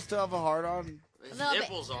Buddy Bill still have a heart on? His little bit.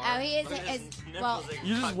 nipples are. Oh, he is. Look at his Well, nipples, they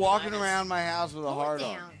You're just cut walking lines. around my house with a hold it heart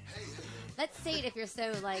on. down. Let's see it if you're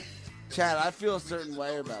so like. Chad, I feel a certain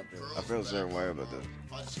way about this. I feel a certain way about this.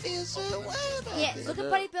 Yeah, look at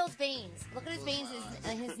Buddy Bill's veins. Look at his veins.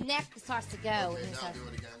 His neck starts to go. And he starts-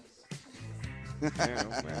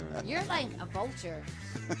 You're like a vulture.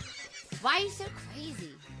 Why are you so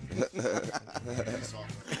crazy?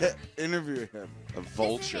 Interview him. A Listen to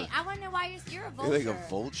vulture. me. I want to know why you're a vulture. You're like a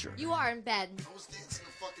vulture. You are in bed. I was dancing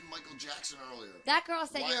to fucking Michael Jackson earlier. That girl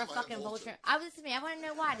said Why you're a am I a fucking vulture? vulture. I listen to me. I want to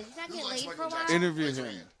know why. Did you not Who get likes laid for a Michael while? Jackson? Interview Raise your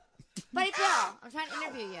him. hand. Buddy Bill, I'm trying to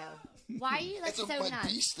interview you. Why are you like That's so my nuts?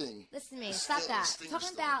 bee sting. Listen to me. The Stop still- that. sting Talking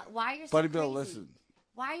still. about why you're so Buddy Bill, crazy. listen.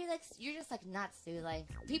 Why are you like? You're just like nuts, dude. Like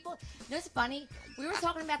people. You know what's funny? We were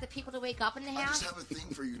talking about the people to wake up in the I house. just have a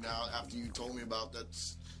thing for you now after you told me about that.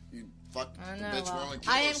 You fuck I the know. bitch Well, wanna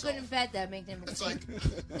kill I am herself. good in bed though. Make them. It's like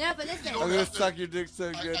No, but listen. I'm gonna have to- suck your dick so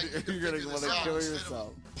I good need to you're figure gonna this want to out. kill Instead of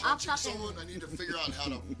yourself. punching I'll fucking- someone, I need to figure out how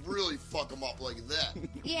to really fuck them up like that.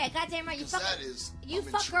 Yeah, goddamn right. You 'Cause fuck. that is- You I'm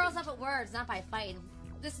fuck intrigued. girls up with words, not by fighting.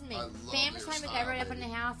 Listen to me. I love Bam was your trying to get style, everybody up in baby.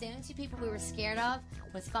 the house. The only two people we were scared of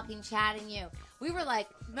was fucking Chad and you. We were like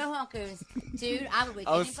Mohawk goons, dude. I would wake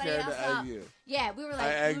I was anybody scared else to egg up. you. Yeah, we were like,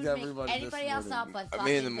 I egged we would make everybody this anybody else up, morning. but I fucking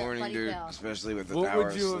mean, in the morning, Buddy dude, Bill. especially with the What hour would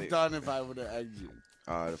of you have sleep. done if I would have egged you?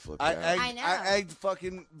 Oh, I'd have flipped I out. egged, know. I egged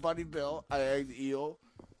fucking Buddy Bill. I egged Eel.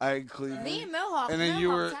 I egged Cleveland. Me and Mohawk. And then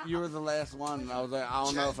Mohawk's you were the last one, and I was like, I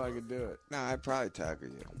don't know if I could do it. No, I'd probably tackle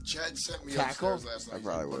you. Chad sent me Tackle? upstairs last night. I He's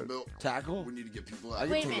probably like, would. Bill, Tackle? we need to get people I out. could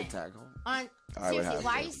Wait a take a minute. tackle. On I would seriously, have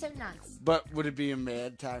why to. are you so nuts? But would it be a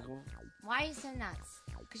mad tackle? Why are you so nuts?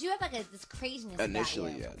 Because you have like this craziness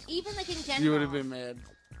Initially, about you. yes. Even like in general. You would have been mad.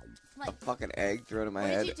 Like, A fucking egg thrown in my What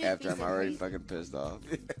did head you do to after be I'm so already crazy? fucking pissed off.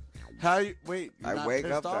 How you wait? You're I not wake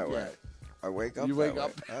pissed up off that way. yet. I wake up You wake that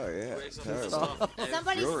up- way. Oh, yeah. Wakes up Terrible. pissed off every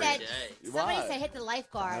somebody furious. said. day. Somebody Why? said hit the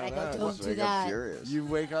lifeguard. I I go, don't know, don't just do wake up that. furious. You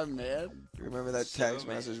wake up mad. You remember that text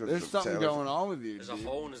message with There's the something telephone? going on with you, There's a dude.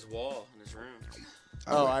 hole in his wall in his room.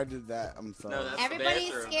 Oh, I did that. I'm sorry. No, that's the Everybody's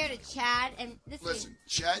bathroom. scared of Chad and Listen,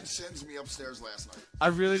 Chad sends me upstairs last night. I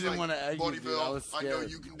really He's didn't like, want to egg you, Buddy dude. Bill, I was I know scared.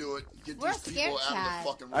 you can do it. Get We're these people scared, out Chad. of the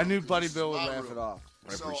fucking room. I knew 'cause Buddy this is Bill would my laugh room. it off.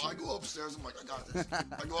 So I go upstairs. I'm like, I got this.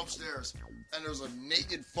 I go upstairs, and there's a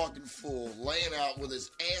naked fucking fool laying out with his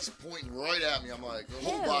ass pointing right at me. I'm like, the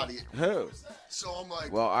whole Who? body. Who? So I'm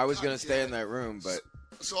like, Well, I was God going to stay damn in it. that room, but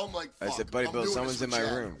So I'm like, I fuck, said, Buddy I'm Bill, doing someone's this in for my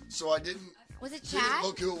Chad. room. So I didn't Was it didn't Chad?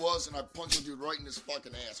 look who it was, and I punched the dude right in his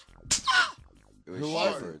fucking ass. it was Who was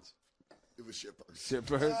it? Shepherds. It was Shipper.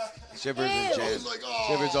 Shippers. Shepherds and Ew. Jan. I was like, oh.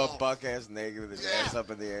 Shepherds all buck ass naked with his Yeah. ass up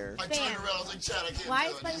in the air. I turned Bam. around. I was like, Chad, I can't Why do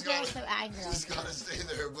is it. Buddy He's Bill gotta- so angry? He's got to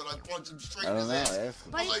stay there, but I punched him straight I in don't his know. ass. Ask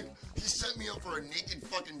him. I was like, he set me up for a naked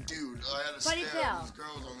fucking dude. I had to Buddy stare Bill. at these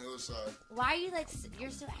girls on the other side. Why are you like? You're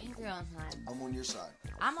so angry all the time. I'm on your side.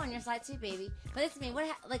 I'm on your side too, baby. But listen to me.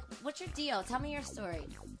 What's your deal? Tell me your story.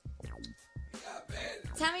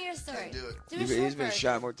 Tell me your story. Can't do it. Do a He's short been version.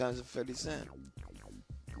 shot more times than 50 Cent.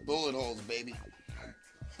 Bullet holes, baby.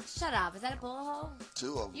 Shut up. Is that a bullet hole?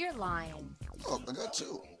 2 of them. You're lying. Look, I got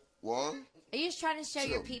 2. 1. Are you just trying to show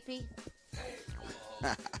your Two. pee-pee?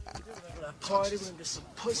 Party, we're gonna get some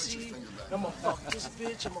pussy. I'm gonna fuck this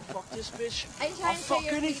bitch. I'm gonna fuck this bitch. Are you trying I'll to show fuck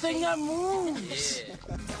your anything pee-pee? that moves.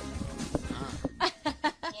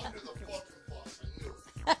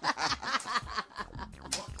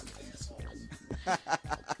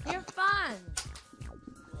 You're fun.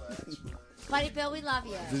 Buddy Bill, we love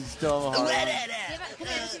you. Does he still have a hard on? Come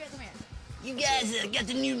here. You guys got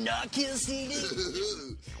the new Knockkill CD?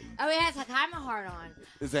 Oh, yeah, it's like I'm a hard on.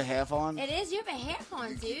 Is it half on? It is. You have a half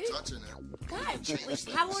on, dude. Touching it. God,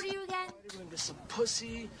 how old are you again? We're gonna get some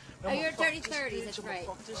pussy. Oh, you're 30s. That's right.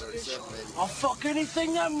 I'll fuck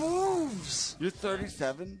anything that moves. You're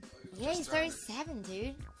 37? Yeah, he's 37,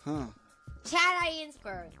 dude. Huh. Chad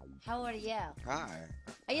Ginsburg. How old are you? Hi.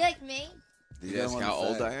 Are you like me? Did you ask how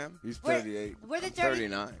old I am? He's 38. We're the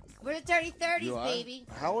 39. We're the 30s, You are? baby.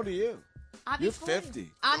 How old are you? I'll be You're 40.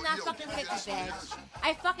 50. I'm not fucking 50, bitch.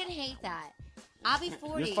 I fucking hate that. I'll be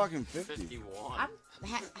 40. You're fucking 50. 51. I'm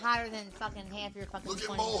hotter than fucking half your fucking 20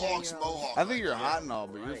 Mohawks, year old. I think you're hot and all,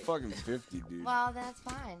 but you're fucking 50, dude. Well, that's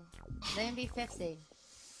fine. Let me be 50.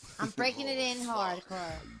 I'm breaking it in hardcore.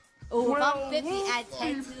 Oh, if I'm 50, add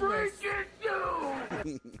 10 to the list.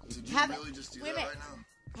 Did you really just do that right now?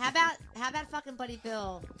 How about fucking Buddy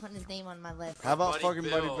Bill putting his name on my list? How about fucking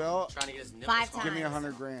Buddy Bill? Trying to get his nipples 5 times. Give me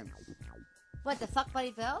 $100,000. What, the fuck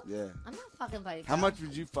Buddy Bill? Yeah. I'm not fucking Buddy Bill. How much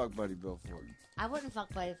would you fuck Buddy Bill for? I wouldn't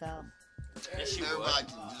fuck Buddy Bill. Yes, you would. Everybody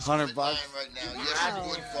can just $100 quit lying right now. Yes, No. you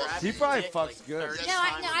would fuck. He probably fucks good. No,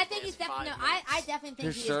 I think he's definitely. No, I definitely think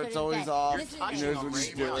His he is good shirt's in always bed. off. Listen to He me. knows what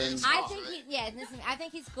he's doing. I think listen. I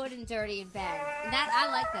think he's good and dirty in bed. And that I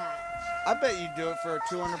like that. I bet you do it for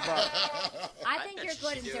 $200. I think you're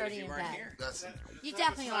good and dirty in bed. That's it. You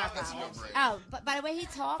definitely are. That's Probably. no brainer. Oh, but by the way he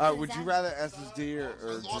talks. Would you rather SSD or I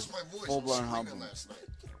lost just my voice. full blown I'm humping? screaming last night.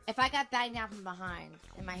 If I got banged out from behind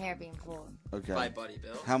and my hair being pulled. Okay. By Buddy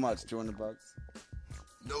Bill. How much? $200?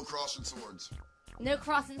 No crossing swords. No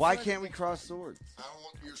crossing. Why swords. can't we cross swords? I don't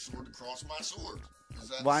want your sword to cross my sword. Is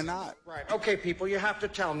that Why simple? not? Right. Okay, people, you have to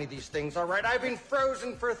tell me these things, all right? I've been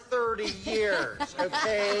frozen for 30 years,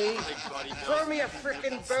 okay? Throw me a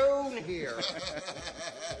frickin' bone here.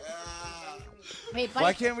 Wait, buddy,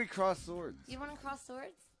 Why can't we cross swords? You want to cross swords?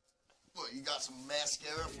 What, you got some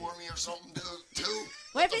mascara for me or something, too?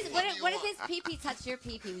 What if his pee-pee touched your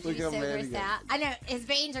pee-pee? Would you Look be how so mad he grossed gets. out? I know, his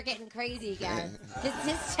veins are getting crazy again. his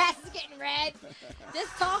chest is getting red.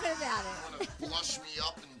 Just talking about it. Blush me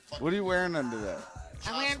up and fucking What are you wearing under that?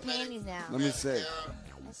 I'm wearing panties now. Let me see. I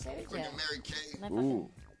showed you. freaking Mary Kay. My Ooh.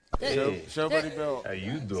 fucking- Show They're- Buddy Bill. How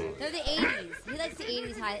you doing? They're the 80s. He likes the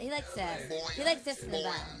 80s high. He likes this. He likes this in the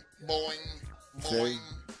back. Boing, See?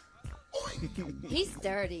 boing. He's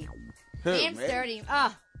dirty. Who, Damn me? dirty.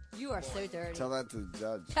 Oh, you are so dirty. Tell that to the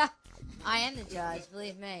judge. I am the judge,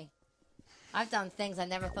 believe me. I've done things I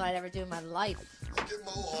never thought I'd ever do in my life. Look at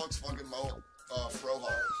Mohawk's fucking frohawk.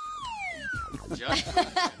 Just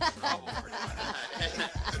That's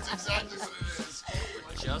exactly what it is.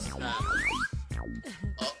 just that.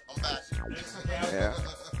 Oh, I'm back. Yeah.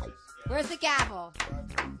 Where's the gavel?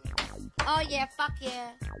 Oh yeah, fuck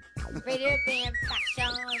yeah. Radio band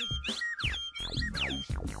faction.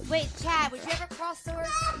 Wait, Chad, would you ever cross swords?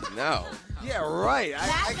 No. Yeah, right.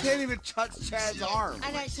 I can't even touch Chad's arm.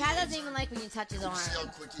 I know, Chad doesn't even like when you touch his arm.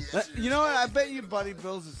 You know what? I bet you Buddy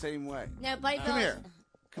Bill's the same way. No, Buddy Bill. Come here.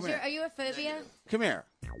 Come here. Are you a phobia? Come here.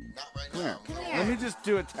 Not right Come here. Come here. Let me just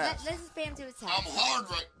do a test. Let's just Bam do a test. I'm hard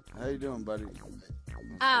right. How you doing, buddy?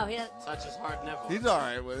 Oh, he doesn't. Touch his hard nipple. He's all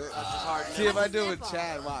right with it. Touch his hard See if nipple. I do it with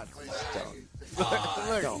Chad. Watch.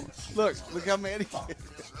 Look how mad he gets.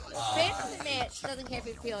 Bam doesn't care if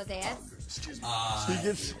you feel his ass. He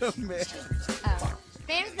gets so mad. Oh.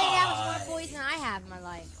 Bam's made out with more boys than I have in my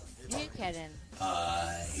life. You kidding?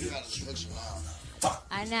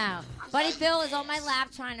 I know. Buddy Bill is on my lap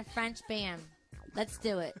trying to French Bam. Let's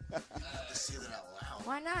do it.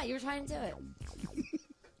 Why not? You were trying to do it.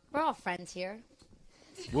 We're all friends here.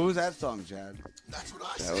 What was that song, Chad? That's what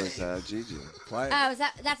I That was Gigi. Play it. Oh,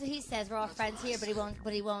 that's what he says. We're all friends here,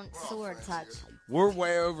 but he won't sword touch. We're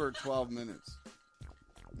way over 12 minutes.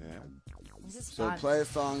 Yeah. This is So fun. play a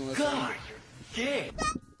song. Listen. God, yeah.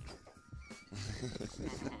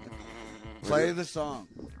 Play the song.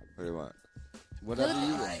 What do you want? Whatever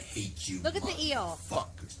you want. Hate you, Look at the eel.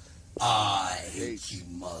 motherfuckers. I hate you,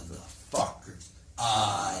 motherfuckers.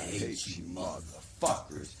 I hate you,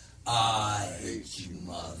 motherfuckers. I hate you,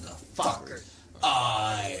 motherfuckers.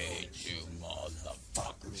 I hate you,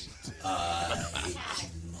 motherfuckers. I hate you,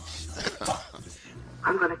 motherfuckers.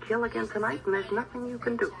 I'm gonna kill again tonight, and there's nothing you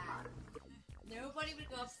can do about it. Nobody would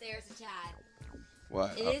go upstairs to Chad.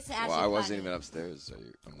 What? It is actually well, I wasn't funny. even upstairs, so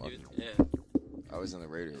I'm lucky. Yeah. I was in the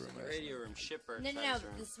radio room. The radio room shipper. No.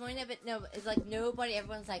 This morning, it's like nobody.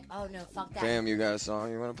 Everyone's like, oh no, fuck that. Bam, you got a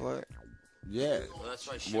song you want to play? Yeah. Well, that's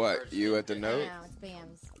why What? You at the note? No, it's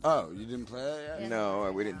Bam's. Oh, you didn't play that yet?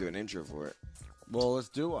 No, we didn't do an intro for it. Well, let's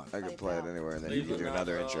do one. I can play it anywhere, and then you can do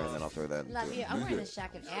another intro, and then I'll throw that in. Love you. I'm wearing a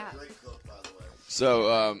jacket out.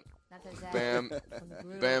 So, Bam.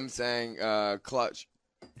 Bam sang Clutch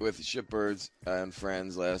with Shitbirds and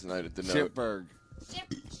friends last night at the note. Shitberg.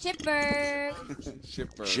 Shitberg.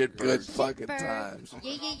 Shitberg. Good fucking times.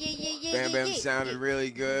 Yeah. Bam sounded really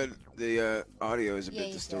good. The audio is a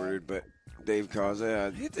bit distorted, but Dave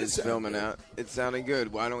Causa is filming out. It's sounding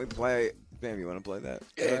good. Why don't we play? Bam, you want to play that?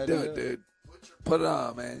 Yeah, do it, dude. Put it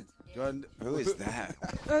on, man. Who is that?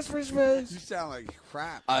 That's Rich Face. You sound like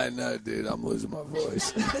crap. I know, dude. I'm losing my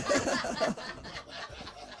voice.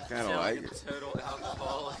 Kind of like it. Total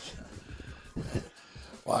alcoholic.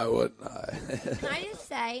 Why wouldn't I? Can I just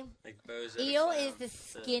say, Eel is the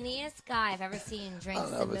skinniest guy I've ever seen. Drinks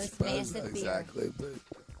the most massive beer. Exactly, but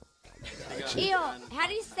Eel, how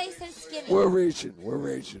do you stay so skinny? we're reaching.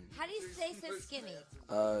 How do you stay so skinny?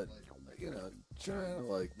 Trying to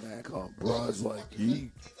like mac on bras like you.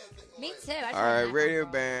 Me too. All right, Radio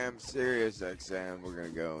Bam, Sirius XM. We're gonna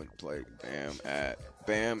go and play Bam at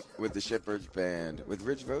Bam with the Shitbirds Band with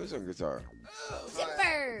Rich Vose on guitar.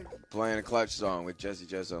 Ginsburg. Playing a Clutch song with Jesse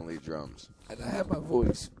Jess on lead drums. And I have my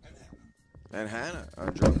voice. And Hannah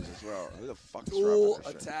on drums as well. Who the fuck is Full rocking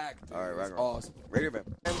this shit? attack. Dude. All right, rock and It's roll. awesome. Radio Bam.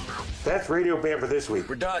 That's Radio Bam for this week.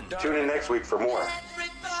 We're done. Tune in next week for more.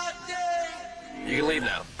 You can leave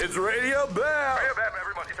now. It's Radio Bam. Radio Bam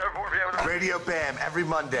every Monday, 7, 4 p.m. Radio Bam every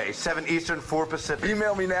Monday, 7 Eastern, 4 Pacific.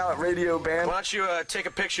 Email me now at Radio Bam. Why don't you take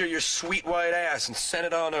a picture of your sweet white ass and send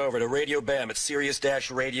it on over to Radio Bam at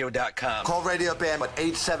Sirius-radio.com. Call Radio Bam at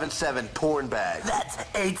 877-PORN-BAG. That's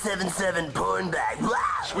 877 porn bag. Wow.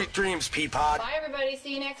 Sweet dreams, Peapod. Bye, everybody.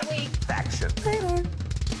 See you next week. Faction.